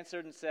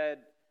answered and said,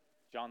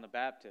 John the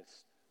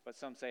Baptist. But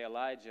some say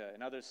Elijah,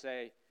 and others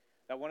say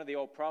that one of the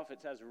old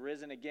prophets has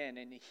risen again.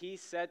 And he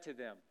said to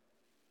them,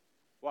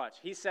 watch,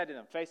 he said to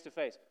them face to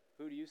face,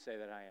 who do you say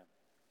that I am?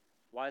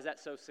 Why is that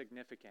so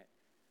significant?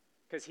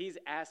 Because he's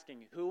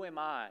asking, who am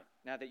I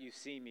now that you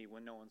see me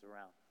when no one's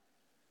around?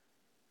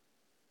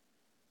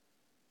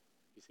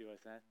 You see what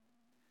I said?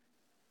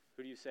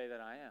 Who do you say that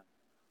I am?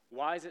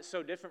 Why is it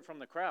so different from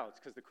the crowds?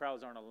 Because the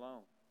crowds aren't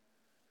alone.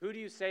 Who do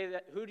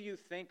you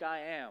think I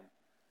am?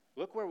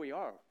 Look where we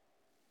are.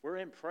 We're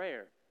in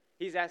prayer.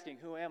 He's asking,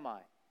 who am I?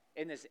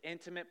 In this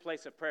intimate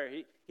place of prayer.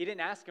 He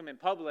didn't ask him in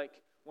public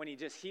when he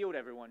just healed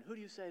everyone. Who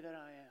do you say that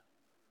I am?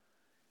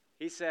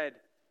 He said,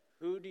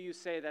 who do you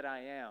say that I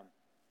am?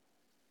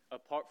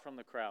 Apart from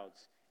the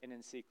crowds and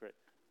in secret.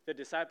 The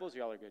disciples,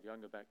 y'all are good. Y'all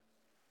can go back.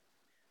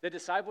 The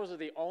disciples are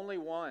the only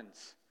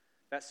ones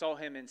that saw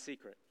him in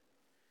secret.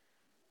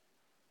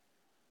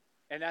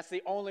 And that's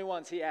the only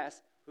ones he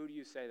asked, who do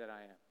you say that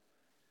I am?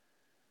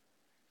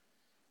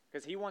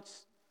 Because he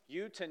wants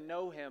you to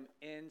know him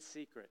in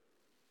secret.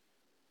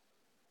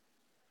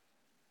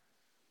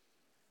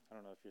 I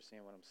don't know if you're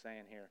seeing what I'm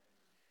saying here.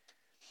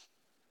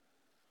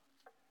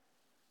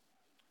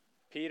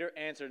 Peter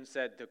answered and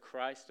said, the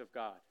Christ of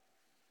God.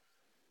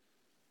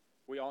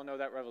 We all know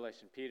that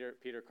revelation. Peter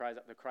cries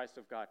out, the Christ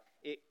of God.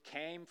 It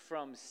came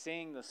from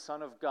seeing the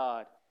Son of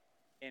God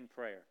in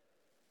prayer,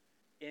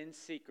 in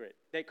secret.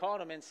 They called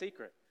him in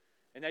secret.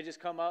 And they just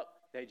come up,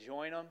 they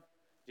join him.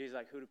 Jesus is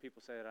like, who do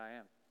people say that I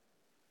am?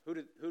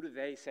 Who do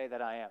they say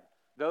that I am?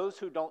 Those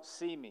who don't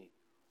see me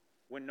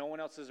when no one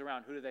else is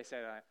around, who do they say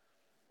that I am?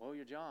 Well,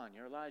 you're John,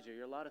 you're Elijah,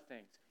 you're a lot of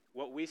things.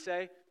 What we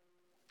say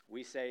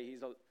he's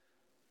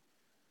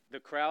the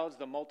crowds,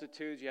 the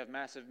multitudes, you have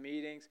massive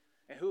meetings.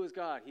 And who is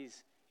God?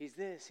 He's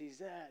this, he's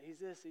that, he's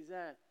this, he's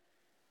that.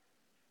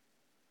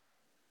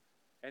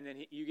 And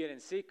then you get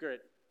in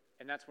secret,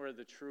 and that's where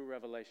the true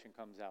revelation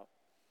comes out.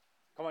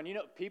 Come on,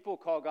 people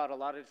call God a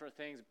lot of different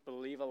things,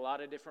 believe a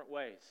lot of different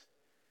ways.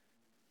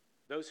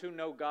 Those who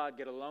know God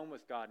get alone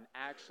with God and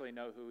actually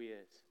know who he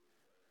is.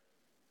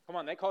 Come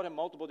on, they called him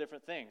multiple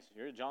different things.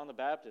 You're John the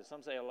Baptist,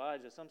 some say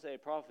Elijah, some say a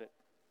prophet.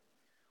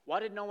 Why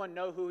did no one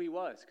know who he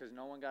was? Because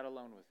no one got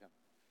alone with him.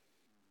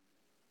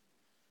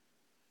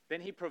 Then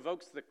he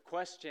provokes the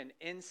question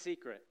in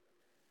secret.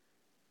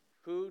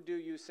 Who do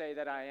you say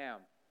that I am?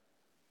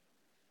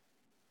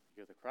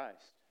 You're the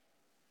Christ.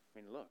 I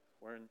mean, look,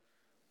 we're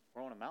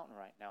on a mountain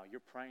right now.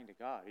 You're praying to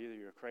God. Either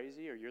you're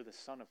crazy or you're the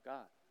Son of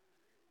God.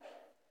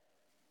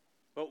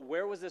 But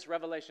where was this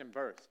revelation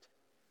birthed?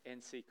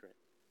 In secret.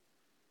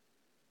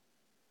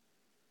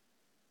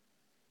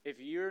 If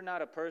you're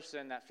not a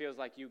person that feels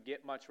like you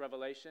get much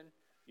revelation,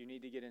 you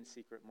need to get in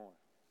secret more.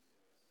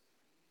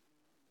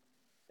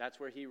 That's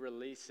where he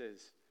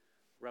releases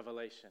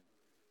revelation.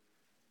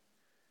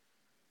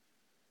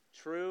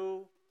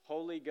 True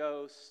Holy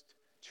Ghost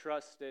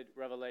trusted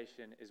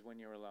revelation is when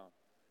you're alone,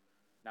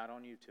 not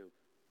on YouTube.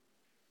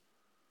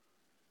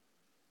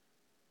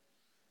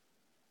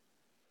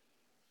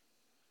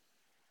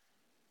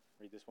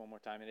 Read this one more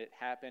time. And it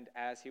happened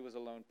as he was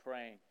alone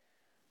praying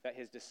that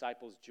his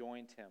disciples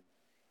joined him.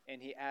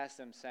 And he asked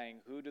them,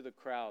 saying, "Who do the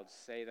crowds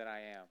say that I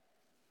am?"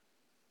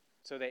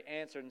 So they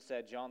answered and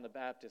said, "John the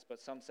Baptist,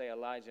 but some say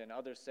Elijah, and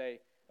others say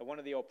that one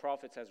of the old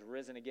prophets has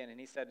risen again." And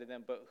he said to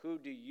them, "But who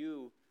do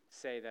you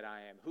say that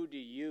I am? Who do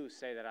you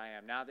say that I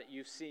am? Now that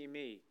you see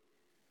me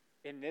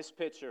in this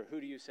picture,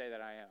 who do you say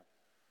that I am?"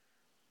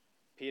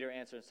 Peter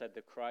answered and said,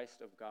 "The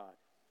Christ of God."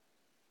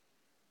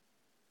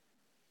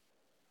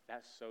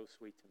 That's so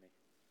sweet to me.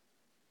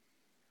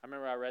 I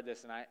remember I read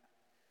this and I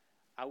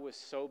was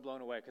so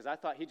blown away because I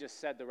thought he just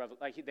said they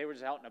were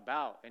just out and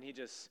about and he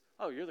just,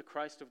 "Oh, you're the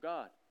Christ of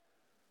God."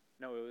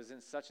 No, it was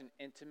in such an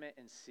intimate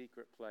and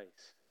secret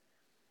place.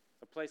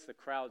 A place the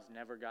crowds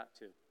never got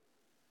to.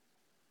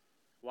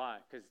 Why?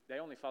 Because they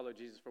only followed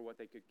Jesus for what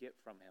they could get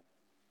from him.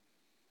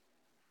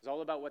 It was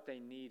all about what they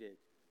needed,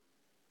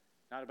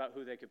 not about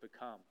who they could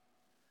become.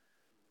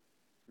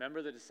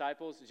 Remember the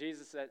disciples?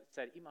 Jesus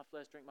said, "Eat my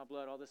flesh, drink my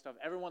blood," all this stuff.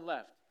 Everyone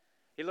left.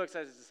 He looks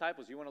at his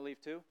disciples, "You want to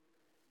leave too?"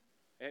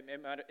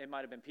 It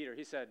might have been Peter.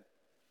 He said,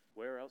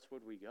 "Where else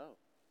would we go?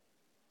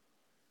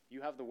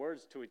 You have the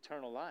words to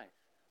eternal life."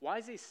 Why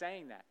is he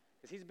saying that?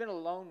 Because he's been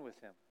alone with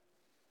him.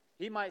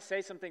 He might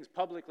say some things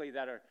publicly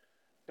that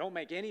don't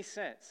make any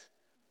sense,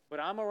 but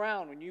I'm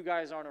around when you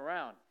guys aren't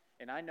around,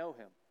 and I know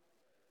him.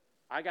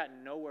 I got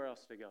nowhere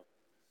else to go.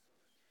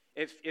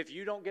 If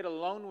you don't get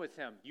alone with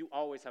him, you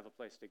always have a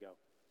place to go.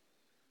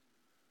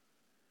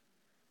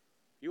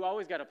 You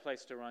always got a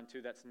place to run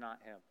to that's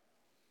not him.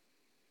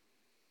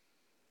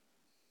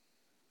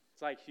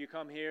 It's like you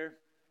come here,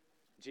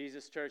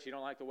 Jesus Church, you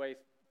don't like the way,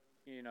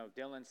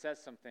 Dylan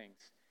says some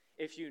things.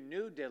 If you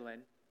knew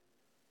Dylan,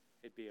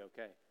 it'd be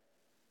okay.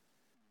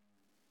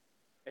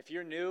 If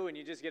you're new and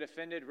you just get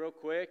offended real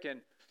quick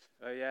and,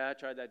 "Oh yeah, I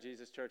tried that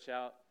Jesus Church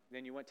out,"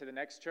 then you went to the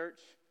next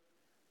church,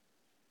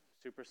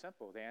 super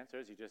simple. The answer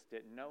is you just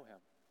didn't know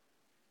him.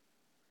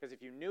 Because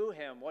if you knew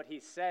him, what he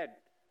said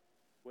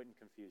wouldn't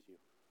confuse you.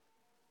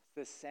 It's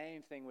the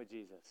same thing with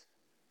Jesus.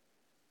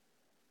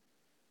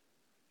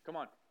 Come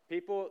on,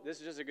 people, this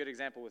is just a good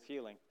example with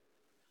healing.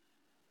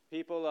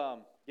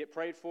 People get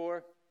prayed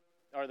for,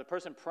 or the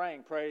person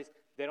praying prays,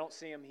 they don't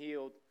see him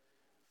healed.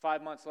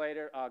 5 months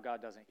later,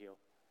 God doesn't heal.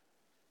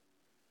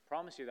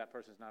 Promise you that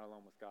person's not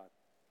alone with God.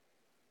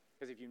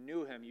 Because if you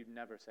knew him, you'd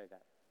never say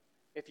that.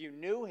 If you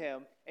knew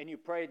him and you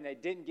prayed and they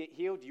didn't get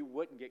healed, you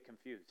wouldn't get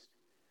confused.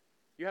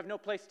 You have no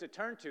place to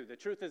turn to. The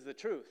truth is the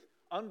truth.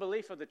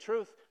 Unbelief of the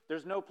truth,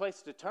 there's no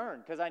place to turn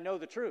because I know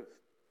the truth.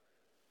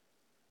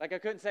 Like I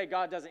couldn't say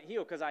God doesn't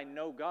heal because I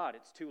know God.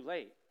 It's too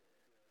late.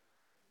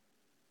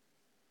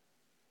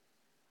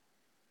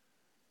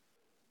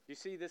 You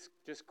see this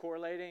just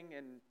correlating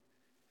and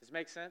does this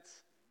make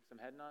sense? Some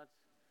head nods?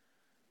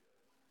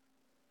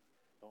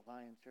 Don't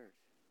lie in church.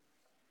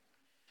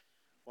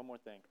 One more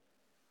thing.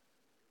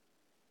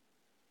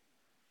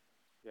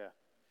 Yeah,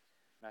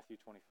 Matthew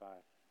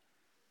 25.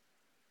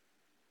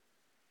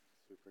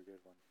 Super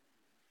good one.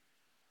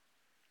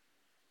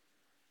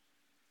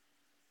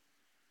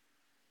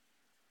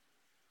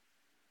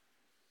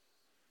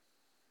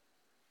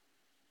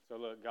 So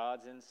look,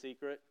 God's in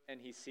secret and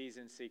he sees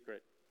in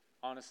secret.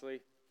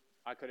 Honestly,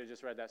 I could have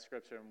just read that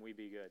scripture and we'd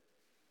be good.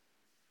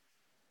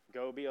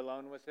 Go be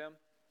alone with him.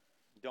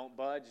 Don't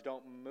budge,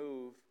 don't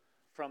move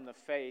from the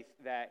faith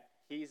that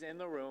he's in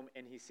the room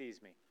and he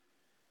sees me.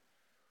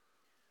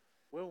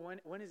 Well,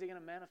 when is he going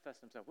to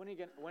manifest himself? When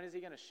is he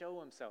going to show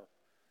himself?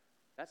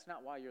 That's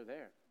not why you're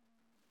there.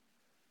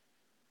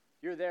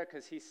 You're there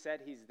because he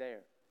said he's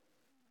there.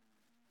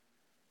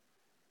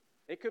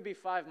 It could be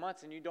 5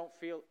 months and you don't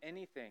feel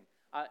anything.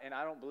 And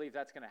I don't believe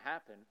that's going to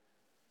happen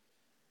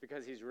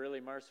because he's really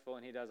merciful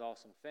and he does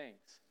awesome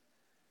things.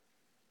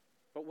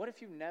 But what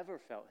if you never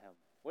felt him?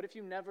 What if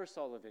you never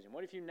saw a vision?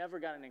 What if you never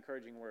got an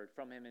encouraging word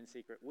from him in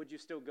secret? Would you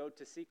still go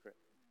to secret?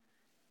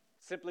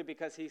 Simply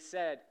because he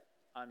said,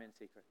 "I'm in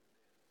secret."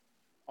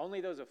 Only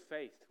those of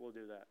faith will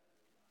do that.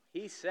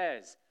 He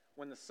says,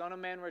 when the Son of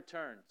Man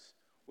returns,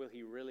 will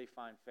he really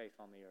find faith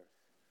on the earth?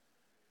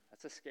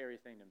 That's a scary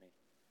thing to me.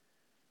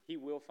 He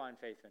will find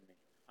faith in me.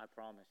 I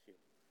promise you.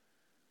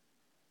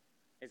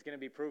 It's going to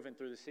be proven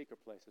through the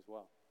secret place as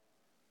well.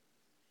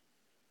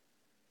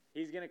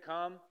 He's going to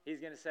come. He's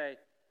going to say,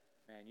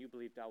 "Man, you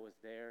believed I was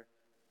there.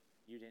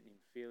 You didn't even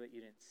feel it.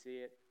 You didn't see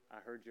it. I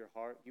heard your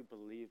heart. You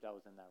believed I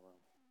was in that room.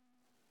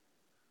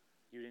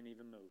 You didn't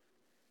even move."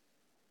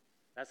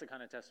 That's the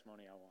kind of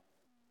testimony I want.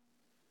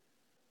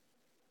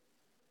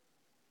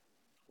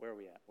 Where are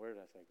we at? Where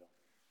did I say go?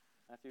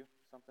 Matthew,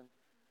 something?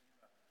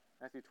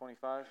 Matthew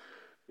 25.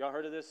 Y'all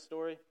heard of this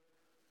story?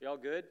 Y'all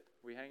good?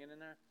 We hanging in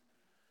there?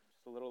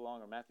 Just a little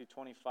longer. Matthew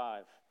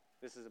 25.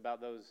 This is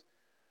about those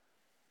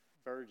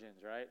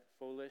virgins, right?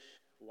 Foolish,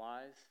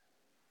 wise.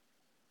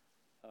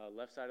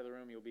 Left side of the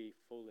room, you'll be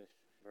foolish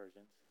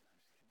virgins.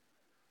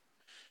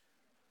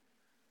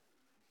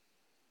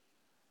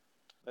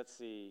 Let's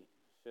see.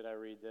 Should I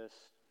read this?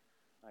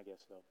 I guess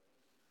so.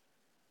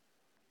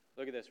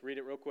 Look at this. Read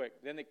it real quick.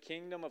 Then the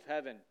kingdom of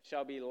heaven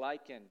shall be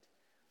likened.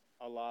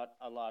 A lot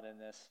in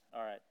this.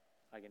 All right,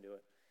 I can do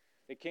it.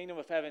 The kingdom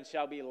of heaven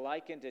shall be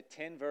likened to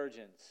 10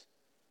 virgins.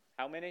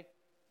 How many?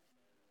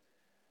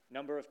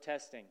 Number of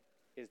testing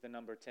is the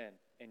number 10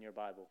 in your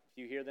Bible.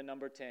 If you hear the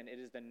number 10, it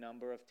is the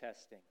number of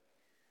testing.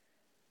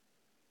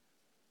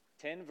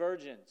 10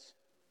 virgins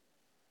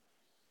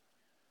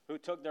who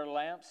took their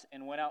lamps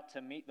and went out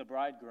to meet the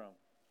bridegroom.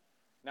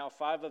 Now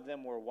 5 of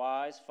them were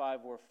wise,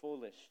 5 were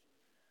foolish.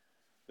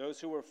 Those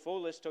who were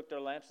foolish took their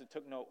lamps and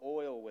took no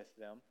oil with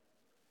them.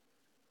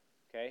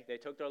 Okay, they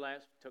took their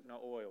lamps, took no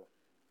oil.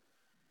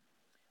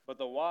 But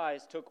the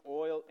wise took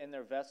oil in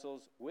their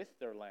vessels with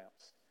their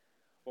lamps.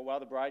 But while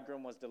the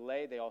bridegroom was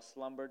delayed, they all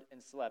slumbered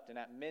and slept. And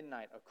at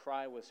midnight a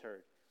cry was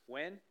heard.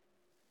 When?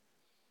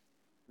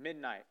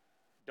 Midnight,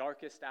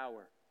 darkest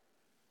hour.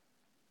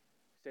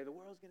 Say, the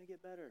world's going to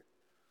get better.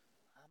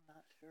 I'm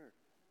not sure.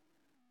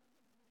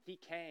 He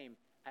came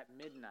at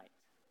midnight.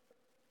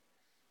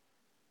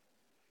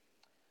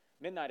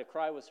 Midnight, a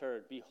cry was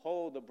heard.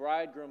 Behold, the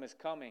bridegroom is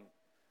coming.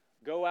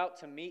 Go out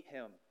to meet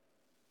him.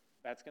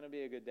 That's going to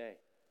be a good day.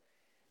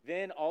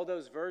 Then all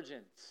those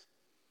virgins.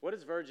 What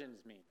does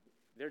virgins mean?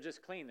 They're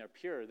just clean. They're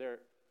pure.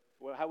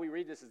 How we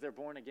read this is they're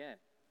born again.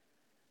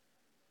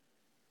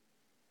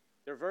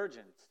 They're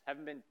virgins.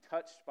 Haven't been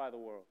touched by the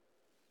world.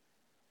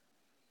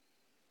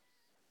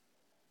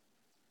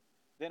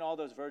 Then all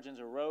those virgins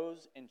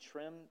arose and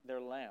trimmed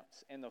their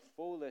lamps. And the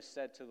foolish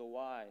said to the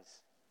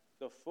wise,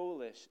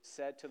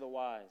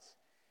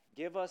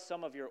 give us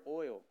some of your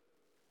oil,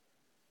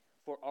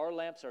 for our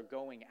lamps are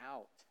going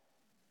out.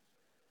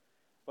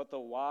 But the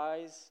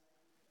wise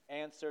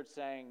answered,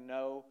 saying,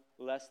 no,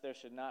 lest there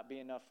should not be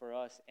enough for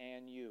us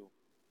and you.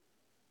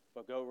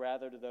 But go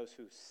rather to those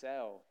who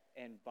sell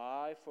and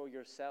buy for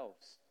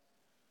yourselves.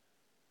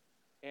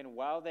 And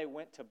while they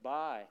went to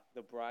buy,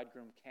 the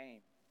bridegroom came.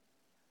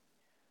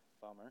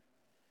 Bummer.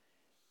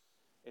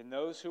 And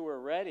those who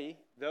were ready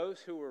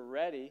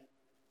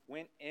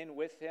went in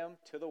with him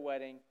to the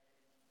wedding,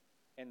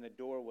 and the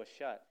door was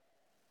shut.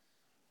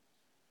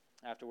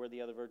 Afterward, the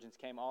other virgins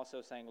came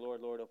also, saying,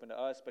 Lord, Lord, open to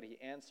us. But he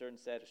answered and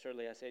said,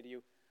 surely I say to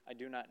you, I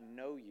do not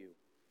know you.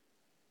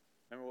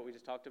 Remember what we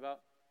just talked about?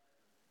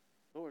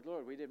 Lord,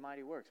 Lord, we did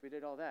mighty works. We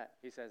did all that.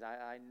 He says,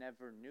 I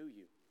never knew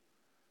you.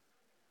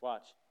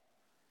 Watch.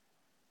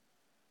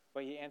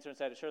 But he answered and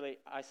said, surely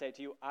I say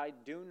to you, I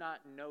do not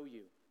know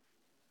you.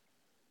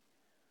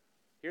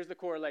 Here's the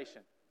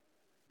correlation.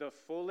 The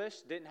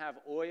foolish didn't have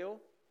oil,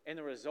 and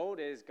the result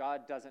is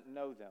God doesn't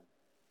know them.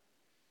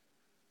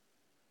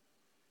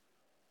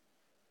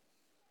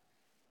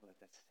 Let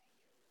that sink.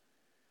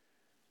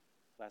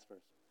 Last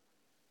verse.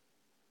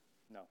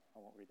 No, I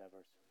won't read that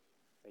verse.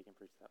 They can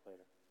preach that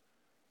later.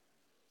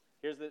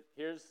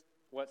 Here's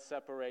what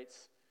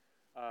separates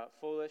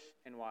foolish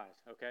and wise,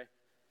 okay?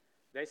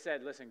 They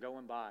said, listen, go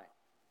and buy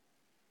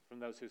from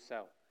those who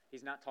sell.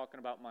 He's not talking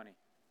about money.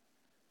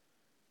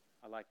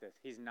 I like this.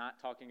 He's not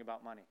talking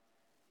about money.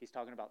 He's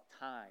talking about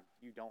time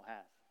you don't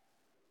have.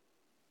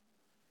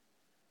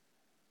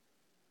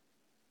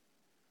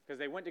 Because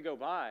they went to go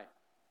buy,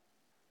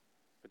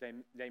 but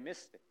they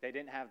missed it. They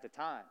didn't have the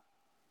time.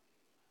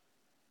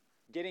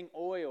 Getting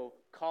oil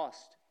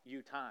cost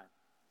you time.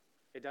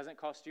 It doesn't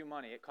cost you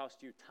money. It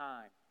costs you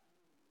time.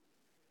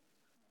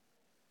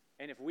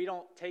 And if we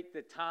don't take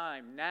the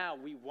time now,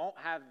 we won't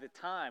have the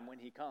time when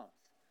he comes.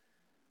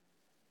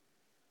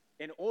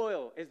 And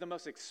oil is the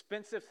most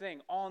expensive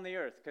thing on the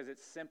earth because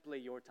it's simply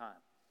your time.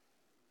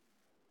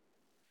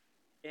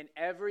 And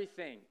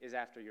everything is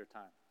after your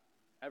time.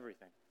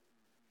 Everything.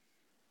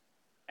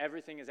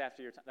 Everything is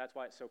after your time. That's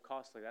why it's so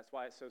costly. That's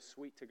why it's so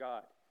sweet to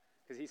God.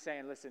 Because he's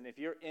saying, listen, if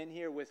you're in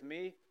here with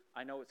me,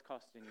 I know it's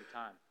costing you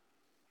time.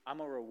 I'm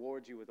going to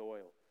reward you with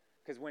oil.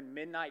 Because when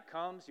midnight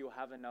comes, you'll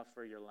have enough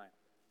for your lamp.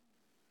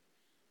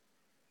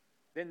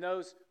 Then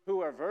those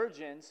who are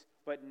virgins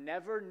but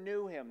never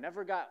knew him,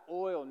 never got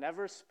oil,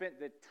 never spent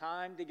the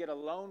time to get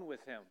alone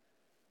with him.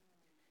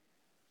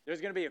 There's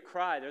going to be a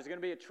cry. There's going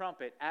to be a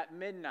trumpet at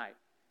midnight.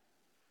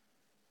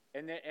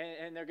 And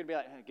they're going to be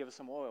like, hey, give us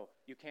some oil.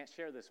 You can't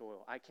share this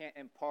oil. I can't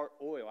impart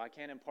oil. I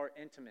can't impart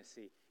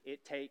intimacy.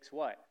 It takes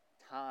what?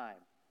 Time.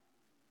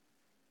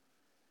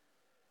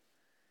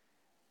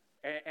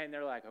 And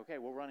they're like, okay,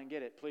 we'll run and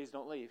get it. Please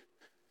don't leave.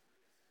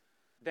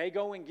 They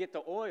go and get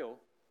the oil.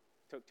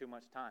 Took too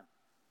much time.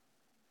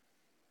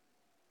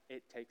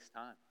 It takes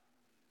time.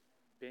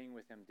 Being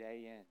with him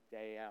day in,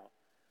 day out.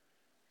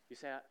 You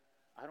say,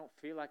 I don't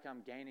feel like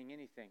I'm gaining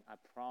anything. I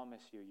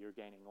promise you, you're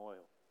gaining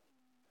oil.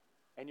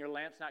 And your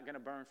lamp's not going to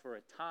burn for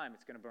a time.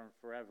 It's going to burn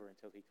forever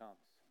until he comes.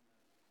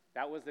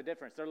 That was the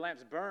difference. Their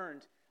lamps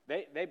burned.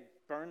 They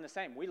burned the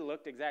same. We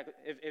looked exactly.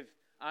 If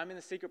I'm in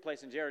the secret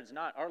place and Jared's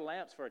not, our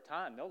lamps for a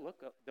time, they'll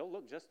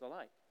look just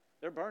alike.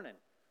 They're burning.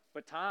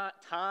 But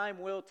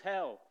time will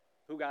tell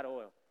who got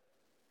oil.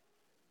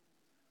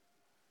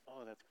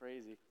 Oh, that's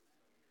crazy.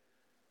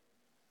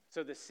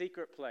 So the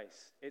secret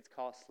place, it's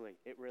costly.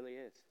 It really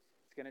is.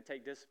 It's going to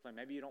take discipline.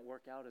 Maybe you don't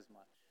work out as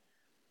much.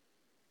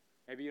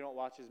 Maybe you don't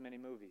watch as many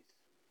movies.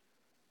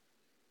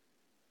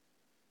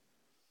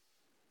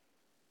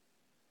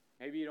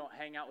 Maybe you don't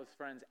hang out with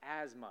friends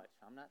as much.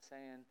 I'm not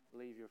saying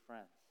leave your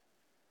friends.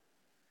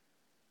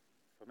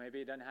 But maybe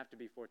it doesn't have to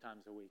be 4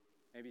 times a week.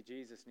 Maybe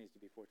Jesus needs to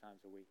be 4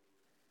 times a week.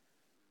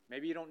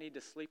 Maybe you don't need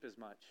to sleep as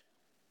much.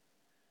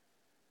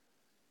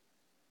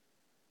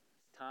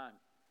 It's time.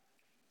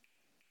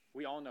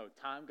 We all know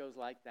time goes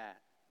like that.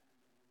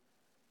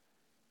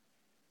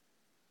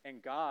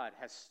 And God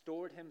has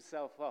stored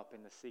himself up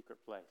in the secret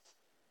place.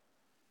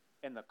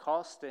 And the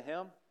cost to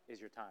him is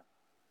your time.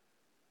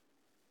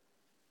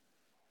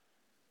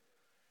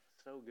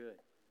 So good.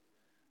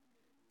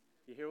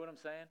 You hear what I'm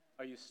saying?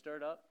 Are you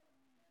stirred up?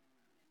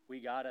 We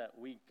got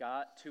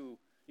to,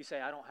 you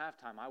say, I don't have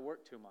time. I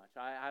work too much.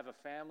 I have a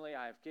family.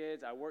 I have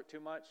kids. I work too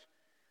much.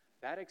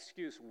 That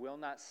excuse will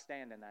not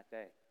stand in that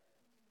day.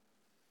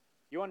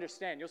 You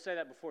understand, you'll say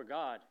that before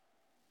God.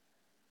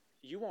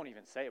 You won't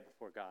even say it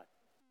before God.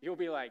 You'll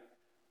be like,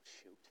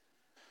 shoot.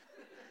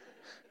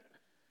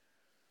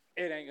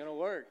 It ain't going to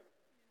work.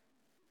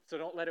 So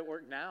don't let it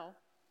work now.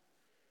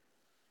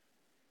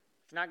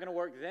 It's not going to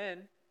work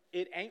then.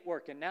 It ain't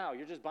working now.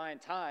 You're just buying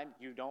time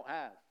you don't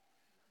have.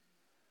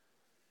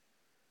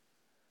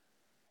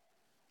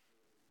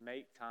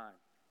 Make time.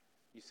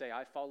 You say,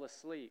 I fall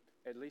asleep.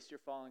 At least you're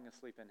falling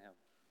asleep in him.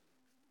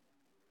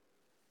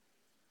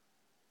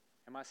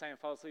 Am I saying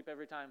fall asleep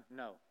every time?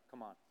 No.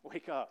 Come on.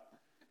 Wake up.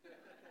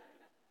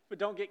 But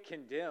don't get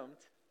condemned.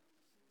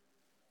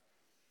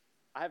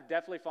 I have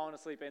definitely fallen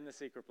asleep in the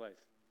secret place.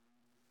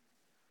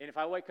 And if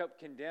I wake up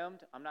condemned,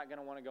 I'm not going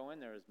to want to go in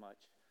there as much.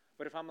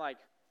 But if I'm like,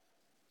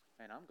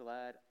 man, I'm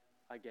glad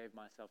I gave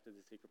myself to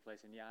the secret place.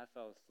 And yeah, I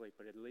fell asleep,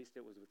 but at least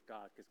it was with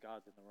God because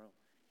God's in the room.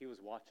 He was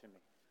watching me.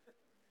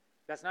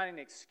 That's not an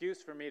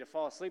excuse for me to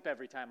fall asleep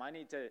every time. I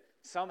need to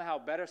somehow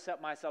better set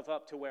myself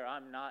up to where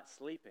I'm not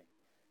sleeping.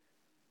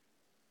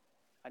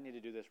 I need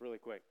to do this really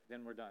quick.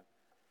 Then we're done.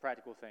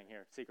 Practical thing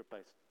here, secret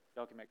place.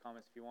 Y'all can make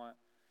comments if you want.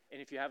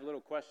 And if you have little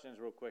questions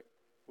real quick,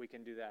 we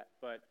can do that.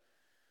 But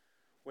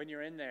when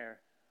you're in there,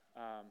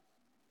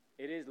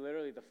 it is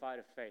literally the fight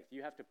of faith.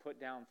 You have to put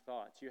down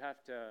thoughts. You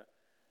have to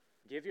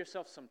give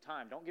yourself some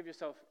time. Don't give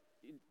yourself,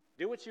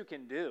 do what you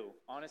can do.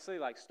 Honestly,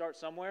 like start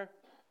somewhere.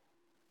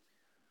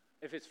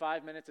 If it's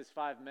 5 minutes, it's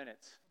 5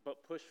 minutes.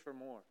 But push for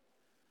more.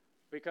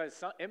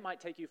 Because it might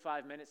take you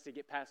 5 minutes to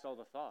get past all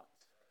the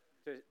thoughts.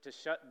 To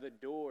shut the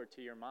door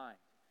to your mind.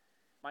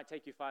 It might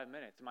take you 5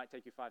 minutes. It might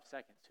take you 5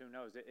 seconds. Who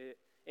knows?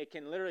 It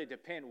can literally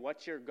depend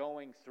what you're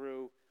going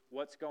through,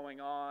 what's going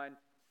on,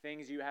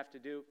 things you have to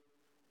do.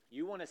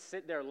 You want to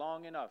sit there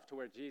long enough to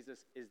where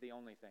Jesus is the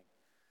only thing.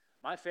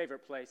 My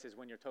favorite place is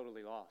when you're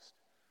totally lost.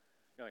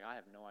 You're like, I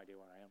have no idea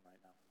where I am right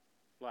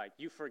now. Like,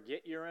 you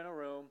forget you're in a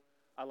room.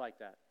 I like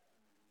that.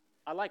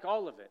 I like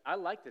all of it. I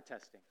like the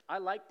testing. I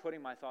like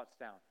putting my thoughts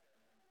down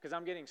because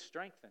I'm getting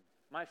strengthened.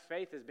 My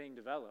faith is being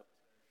developed.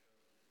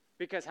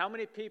 Because how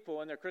many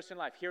people in their Christian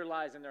life hear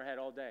lies in their head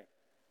all day?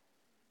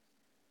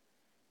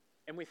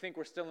 And we think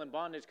we're still in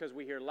bondage because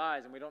we hear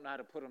lies and we don't know how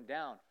to put them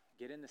down.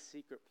 Get in the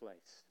secret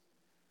place.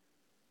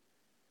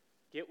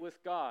 Get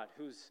with God,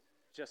 who's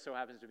just so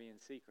happens to be in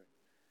secret.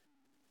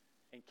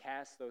 And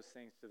cast those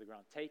things to the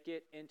ground. Take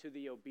it into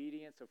the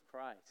obedience of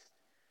Christ.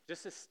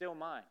 Just a still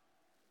mind.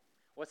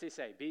 What's he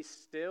say? Be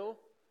still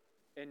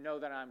and know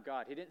that I'm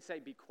God. He didn't say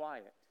be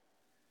quiet.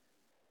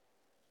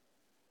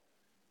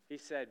 He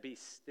said be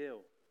still.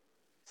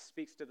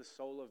 Speaks to the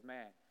soul of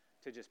man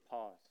to just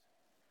pause,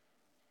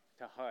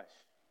 to hush,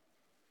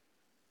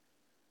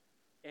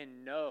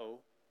 and know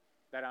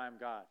that I'm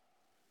God.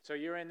 So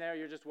you're in there,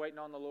 you're just waiting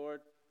on the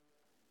Lord.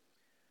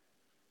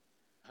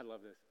 I love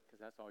this because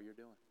that's all you're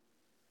doing.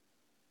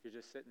 You're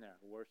just sitting there,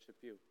 worship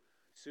you.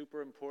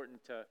 Super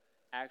important to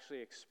actually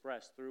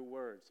express through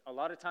words. A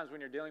lot of times when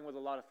you're dealing with a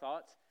lot of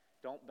thoughts,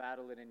 don't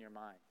battle it in your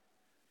mind.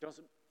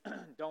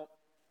 Don't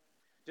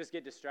just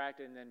get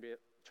distracted and then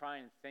try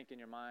and think in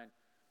your mind,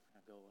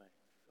 go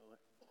away.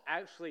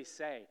 Actually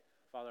say,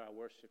 Father, I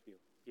worship you.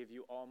 Give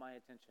you all my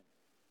attention.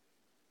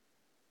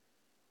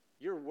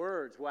 Your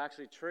words will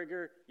actually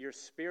trigger your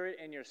spirit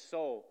and your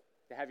soul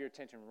to have your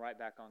attention right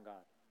back on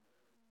God.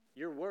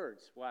 Your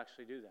words will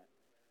actually do that.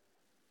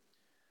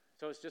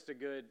 So it's just a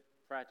good,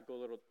 practical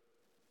little,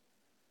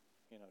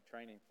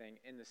 training thing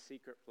in the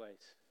secret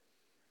place.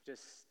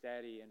 Just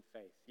steady in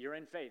faith. You're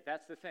in faith.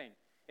 That's the thing.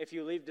 If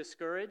you leave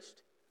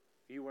discouraged,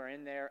 you were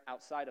in there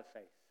outside of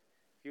faith.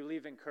 If you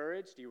leave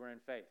encouraged, you were in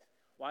faith.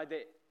 Why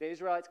did the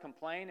Israelites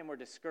complain and were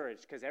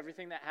discouraged? Because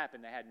everything that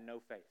happened, they had no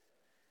faith.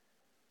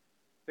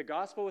 The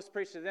gospel was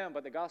preached to them,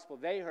 but the gospel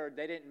they heard,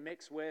 they didn't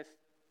mix with.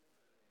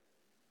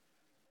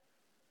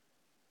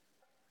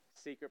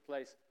 Secret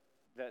place,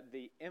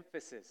 The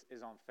emphasis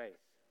is on faith.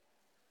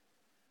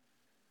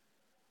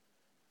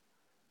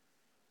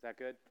 Is that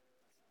good?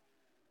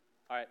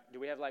 All right, do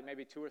we have like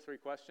maybe 2 or 3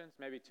 questions?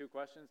 Maybe 2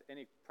 questions?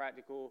 Any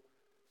practical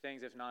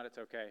things? If not, it's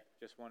okay.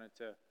 Just wanted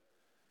to,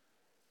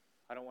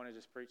 I don't want to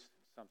just preach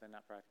something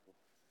not practical.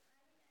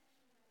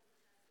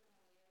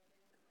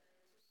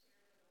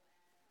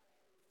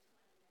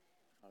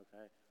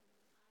 Okay.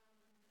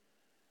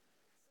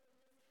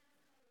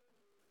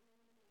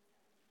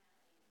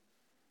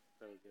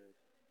 So good.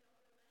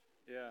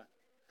 Yeah.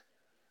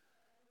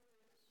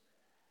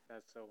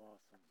 That's so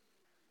awesome.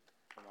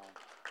 Come on.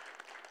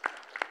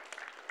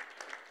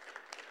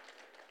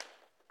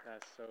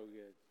 That's so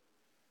good.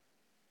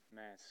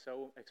 Man,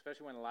 so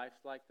especially when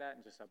life's like that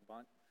and just a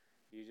bunt,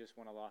 you just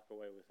want to lock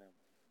away with him.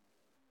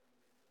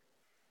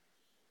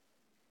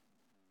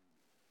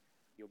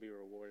 You'll be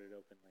rewarded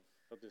openly.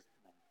 He'll just,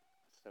 man,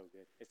 so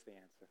good. It's the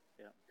answer.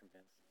 Yeah, I'm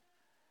convinced.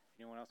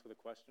 Anyone else with a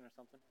question or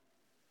something?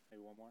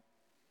 Maybe one more?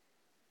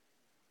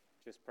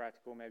 Just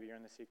practical, maybe you're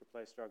in the secret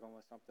place struggling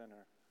with something,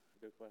 or a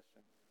good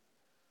question.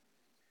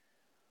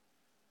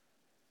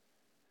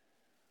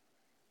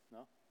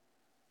 No?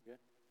 Good?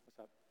 What's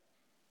up?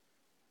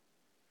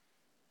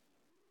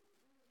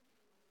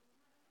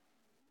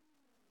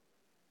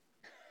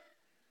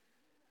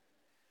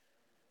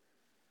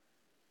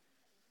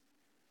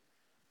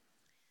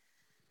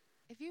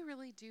 If you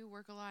really do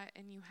work a lot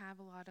and you have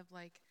a lot of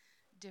like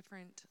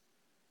different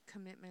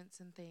commitments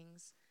and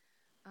things,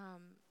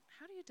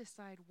 how do you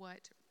decide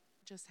what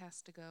just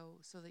has to go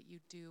so that you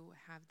do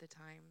have the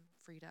time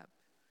freed up?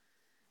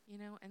 You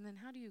know, and then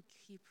how do you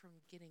keep from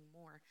getting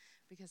more?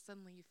 Because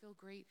suddenly you feel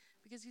great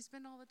because you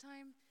spend all the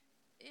time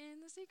in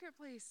the secret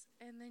place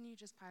and then you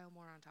just pile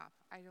more on top.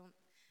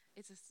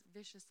 It's a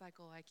vicious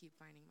cycle I keep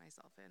finding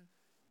myself in.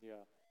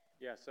 Yeah.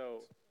 Yeah,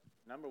 so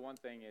number one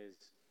thing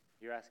is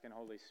you're asking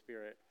Holy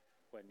Spirit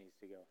what needs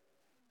to go.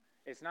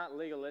 It's not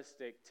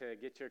legalistic to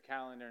get your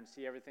calendar and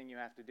see everything you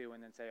have to do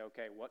and then say,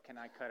 okay, what can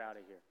I cut out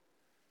of here?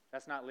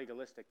 That's not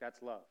legalistic.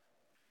 That's love.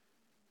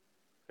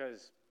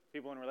 Because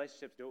people in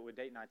relationships do it with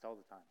date nights all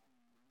the time.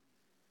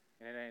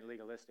 And it ain't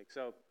legalistic.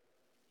 So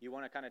you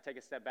want to kind of take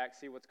a step back,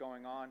 see what's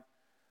going on,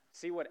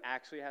 see what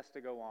actually has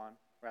to go on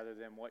rather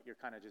than what you're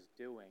kind of just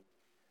doing.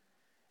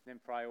 Then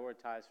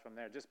prioritize from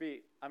there.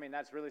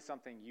 That's really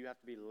something you have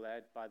to be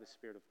led by the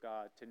Spirit of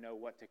God to know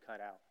what to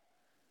cut out.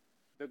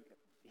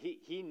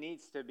 He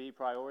needs to be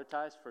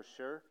prioritized for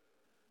sure.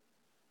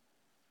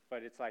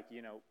 But it's like,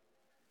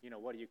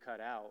 what do you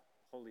cut out?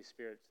 Holy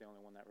Spirit's the only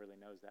one that really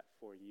knows that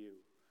for you.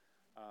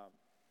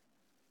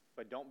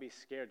 But don't be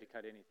scared to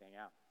cut anything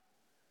out.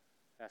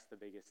 That's the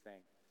biggest thing.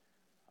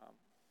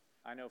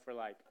 I know for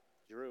like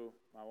Drew,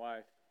 my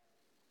wife,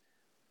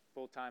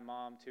 full-time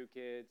mom, 2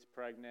 kids,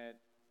 pregnant,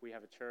 we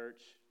have a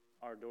church,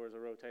 our door is a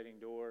rotating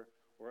door,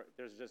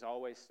 there's just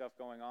always stuff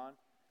going on.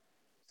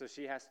 So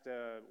she has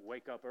to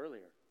wake up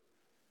earlier,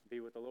 be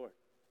with the Lord,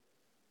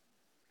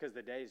 because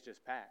the day is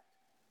just packed.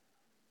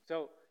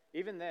 So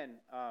even then,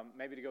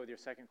 maybe to go with your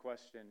second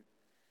question,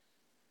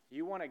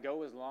 you want to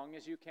go as long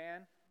as you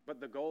can, but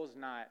the goal is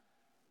not,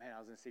 man, I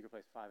was in the secret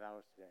place 5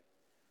 hours today.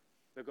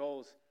 The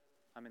goal is,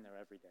 I'm in there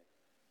every day.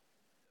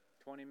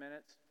 20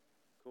 minutes,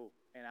 cool.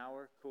 An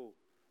hour, cool.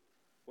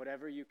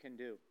 Whatever you can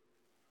do.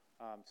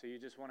 So you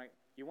just want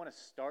to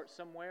start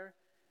somewhere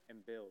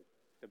and build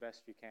the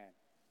best you can.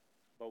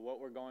 But what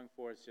we're going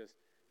for is just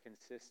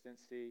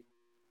consistency,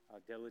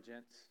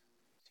 diligence.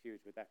 It's huge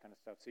with that kind of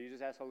stuff. So you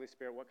just ask Holy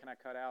Spirit, what can I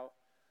cut out?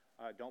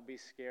 Don't be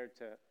scared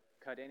to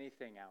cut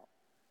anything out.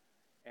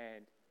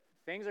 And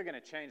things are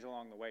going to change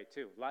along the way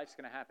too. Life's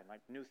going to happen.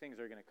 Like new things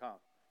are going to come.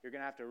 You're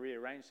going to have to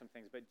rearrange some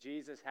things. But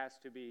Jesus has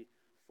to be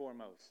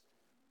foremost.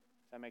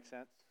 Does that make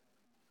sense?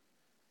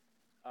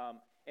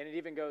 And it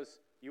even goes,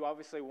 you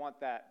obviously want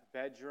that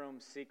bedroom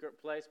secret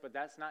place, but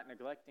that's not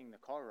neglecting the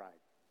car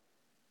ride.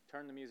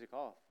 Turn the music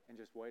off and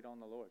just wait on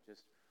the Lord.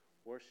 Just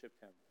worship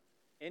him.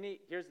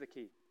 Here's the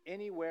key.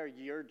 Anywhere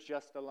you're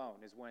just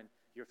alone is when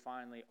you're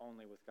finally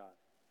only with God.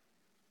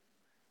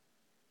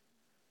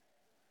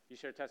 You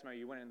shared testimony,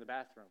 you went in the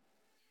bathroom.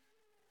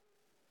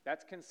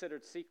 That's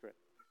considered secret.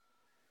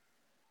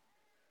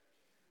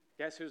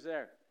 Guess who's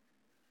there?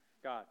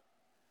 God.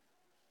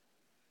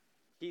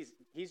 He's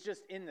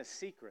just in the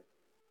secret,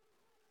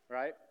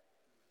 right?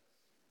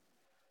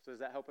 So does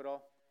that help at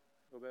all?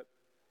 A little bit?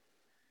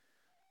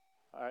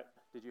 All right.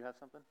 Did you have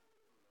something?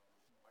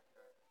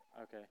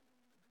 Okay.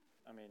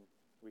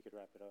 We could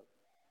wrap it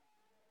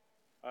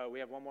up. We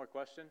have one more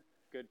question.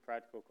 Good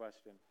practical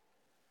question.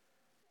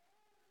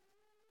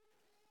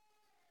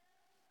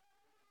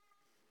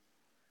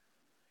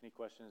 Any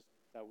questions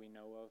that we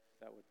know of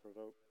that would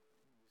provoke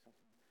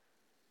something?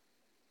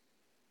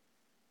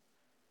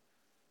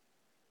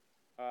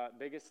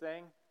 Biggest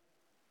thing,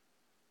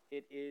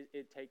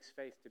 it takes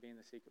faith to be in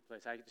the secret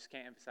place. I just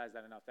can't emphasize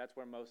that enough. That's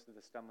where most of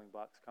the stumbling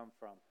blocks come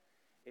from,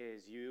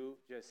 is you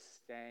just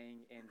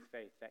staying in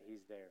faith that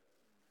he's there.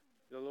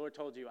 The Lord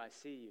told you, I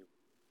see you.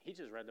 He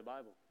just read the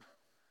Bible.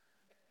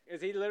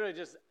 Because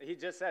he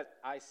just says,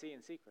 I see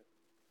in secret.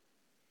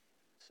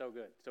 So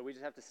good. So we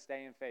just have to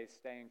stay in faith,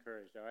 stay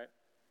encouraged, all right?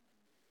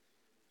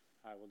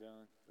 All right, well,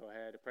 Dylan, go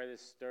ahead. I pray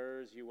this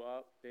stirs you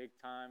up big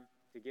time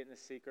to get in the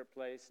secret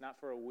place, not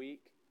for a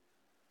week,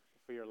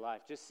 but for your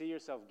life. Just see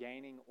yourself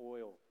gaining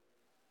oil.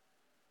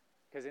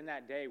 Because in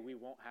that day, we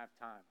won't have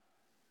time.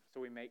 So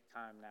we make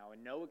time now.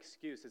 And no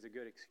excuse is a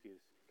good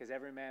excuse, because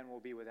every man will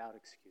be without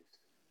excuse.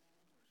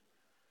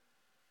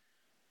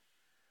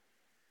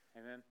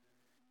 Amen?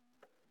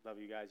 Love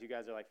you guys. You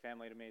guys are like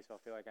family to me, so I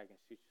feel like I can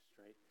shoot you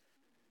straight,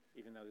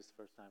 even though this is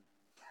the first time.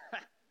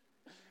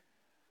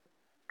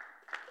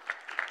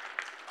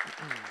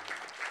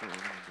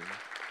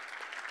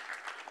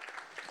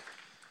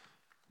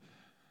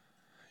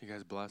 You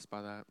guys blessed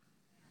by that?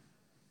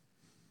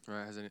 All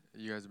right,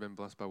 you guys been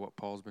blessed by what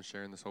Paul's been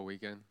sharing this whole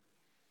weekend?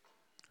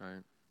 All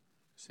right,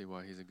 see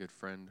why he's a good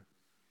friend.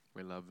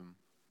 We love him.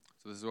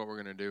 So this is what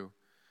we're going to do.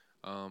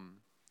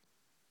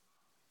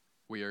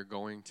 We are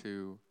going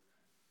to,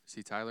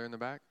 see Tyler in the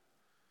back?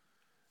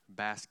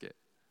 Basket.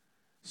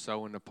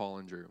 Sow into Paul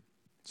and Drew.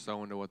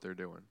 Sow into what they're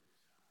doing.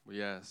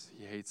 Yes,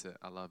 he hates it.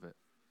 I love it.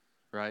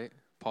 Right?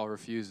 Paul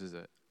refuses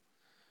it.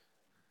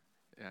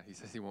 Yeah, he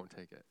says he won't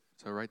take it.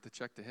 So write the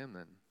check to him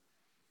then.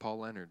 Paul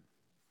Leonard.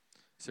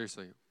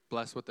 Seriously,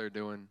 bless what they're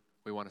doing.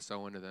 We want to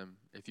sow into them.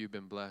 If you've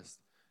been blessed,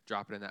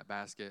 drop it in that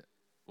basket.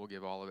 We'll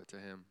give all of it to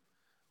him.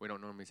 We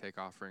don't normally take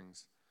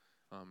offerings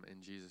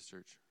in Jesus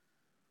Church.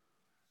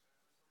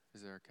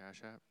 Is there a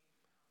Cash App?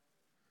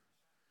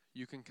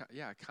 You can,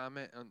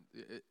 comment on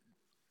it,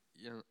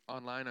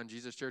 online on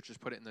Jesus Church.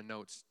 Just put it in the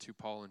notes to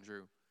Paul and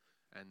Drew,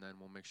 and then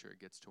we'll make sure it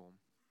gets to them.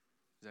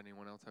 Does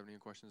anyone else have any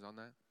questions on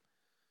that?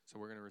 So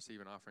we're going to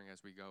receive an offering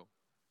as we go.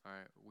 All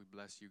right, we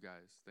bless you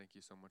guys. Thank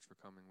you so much for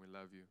coming. We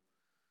love you.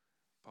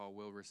 Paul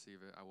will receive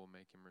it. I will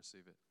make him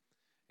receive it.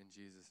 In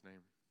Jesus'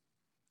 name.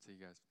 See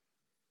you guys.